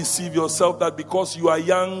 Don't deceive yourself that because you are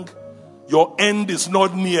young, your end is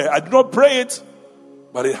not near. I do not pray it,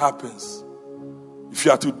 but it happens. If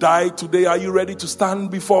you are to die today, are you ready to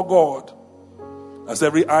stand before God? As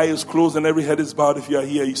every eye is closed and every head is bowed, if you are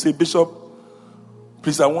here, you say, Bishop,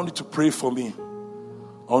 please, I want you to pray for me.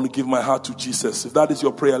 I want to give my heart to Jesus. If that is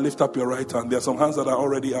your prayer, lift up your right hand. There are some hands that I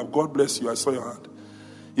already have. God bless you. I saw your hand.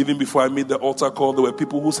 Even before I made the altar call, there were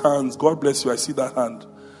people whose hands, God bless you, I see that hand.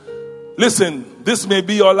 Listen, this may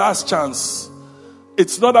be your last chance.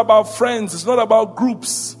 It's not about friends. It's not about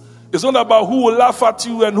groups. It's not about who will laugh at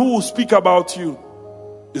you and who will speak about you.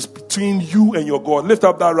 It's between you and your God. Lift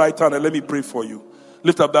up that right hand and let me pray for you.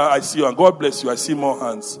 Lift up that, I see you, and God bless you. I see more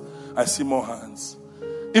hands. I see more hands.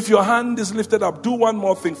 If your hand is lifted up, do one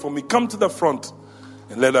more thing for me. Come to the front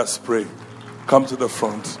and let us pray. Come to the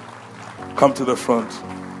front. Come to the front.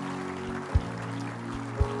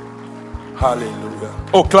 Hallelujah.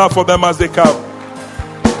 Oh, clap for them as they come.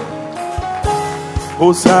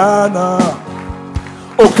 Hosanna.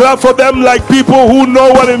 Oh, clap for them like people who know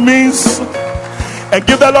what it means. And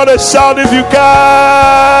give the Lord a shout if you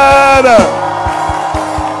can.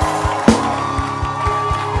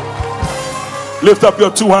 Lift up your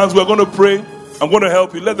two hands. We're going to pray. I'm going to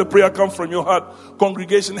help you. Let the prayer come from your heart.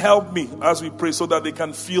 Congregation, help me as we pray so that they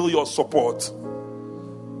can feel your support.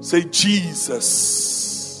 Say,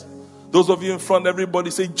 Jesus. Those of you in front, everybody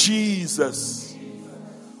say, Jesus.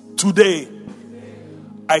 Today,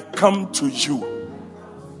 I come to you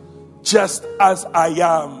just as I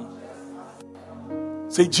am.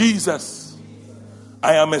 Say, Jesus,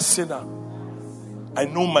 I am a sinner. I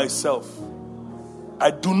know myself. I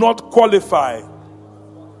do not qualify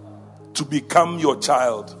to become your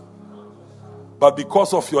child. But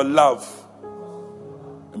because of your love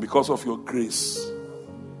and because of your grace,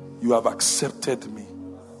 you have accepted me.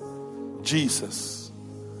 Jesus,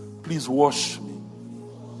 please wash me.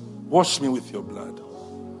 Wash me with your blood.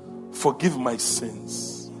 Forgive my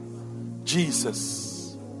sins.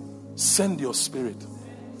 Jesus, send your spirit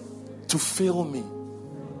to fill me.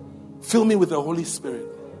 Fill me with the Holy Spirit.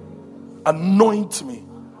 Anoint me.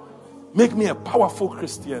 Make me a powerful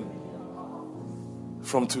Christian.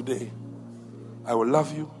 From today, I will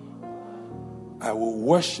love you. I will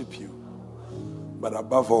worship you. But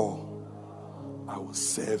above all, I will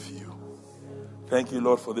serve you. Thank you,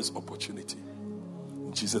 Lord, for this opportunity.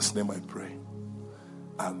 In Jesus' name I pray.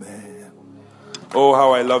 Amen. Oh,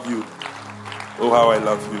 how I love you. Oh, how I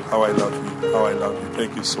love you. How I love you. How I love you.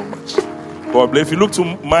 Thank you so much. God bless. If you look to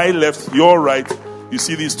my left, your right, you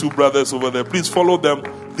see these two brothers over there. Please follow them.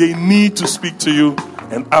 They need to speak to you.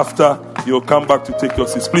 And after, you'll come back to take your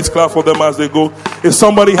seats. Please clap for them as they go. Is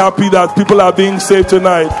somebody happy that people are being saved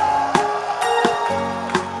tonight?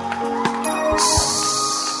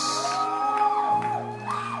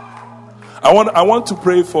 I want to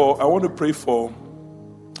pray for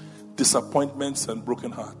disappointments and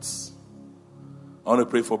broken hearts. I want to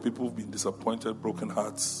pray for people who've been disappointed, broken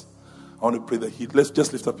hearts. I want to pray that heat. Let's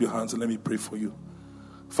just lift up your hands and let me pray for you.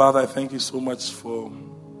 Father, I thank you so much for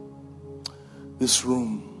this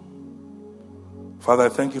room. Father, I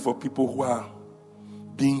thank you for people who are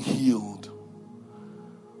being healed.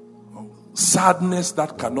 Sadness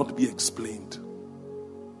that cannot be explained.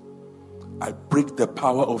 I break the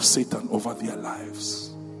power of Satan over their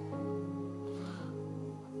lives.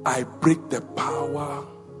 I break the power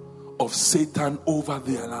of Satan over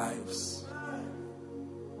their lives.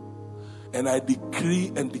 And I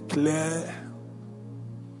decree and declare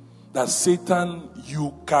that Satan,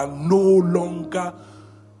 you can no longer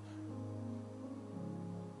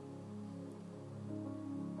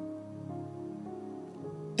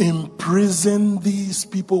imprison these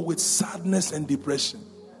people with sadness and depression.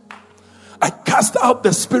 I cast out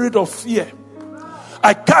the spirit of fear.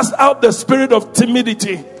 I cast out the spirit of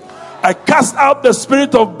timidity. I cast out the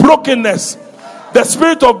spirit of brokenness, the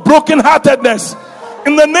spirit of brokenheartedness,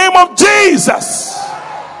 in the name of Jesus.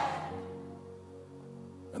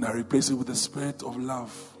 And I replace it with the spirit of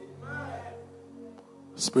love,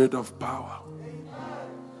 spirit of power,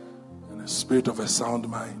 and the spirit of a sound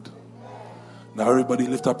mind. Now everybody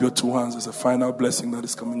lift up your two hands. There's a final blessing that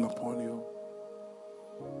is coming upon you.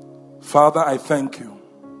 Father, I thank you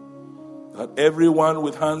that everyone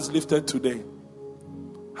with hands lifted today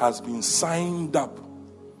has been signed up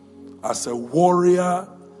as a warrior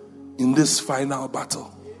in this final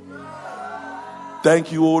battle.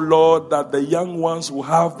 Thank you, O Lord, that the young ones will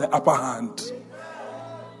have the upper hand.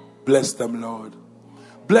 Bless them, Lord.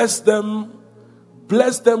 Bless them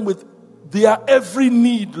with their every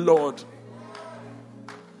need, Lord.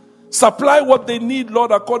 Supply what they need,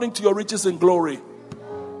 Lord, according to your riches and glory.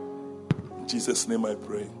 In Jesus' name I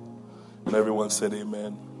pray. And everyone said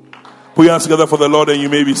amen. Put your hands together for the Lord and you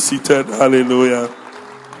may be seated. Hallelujah.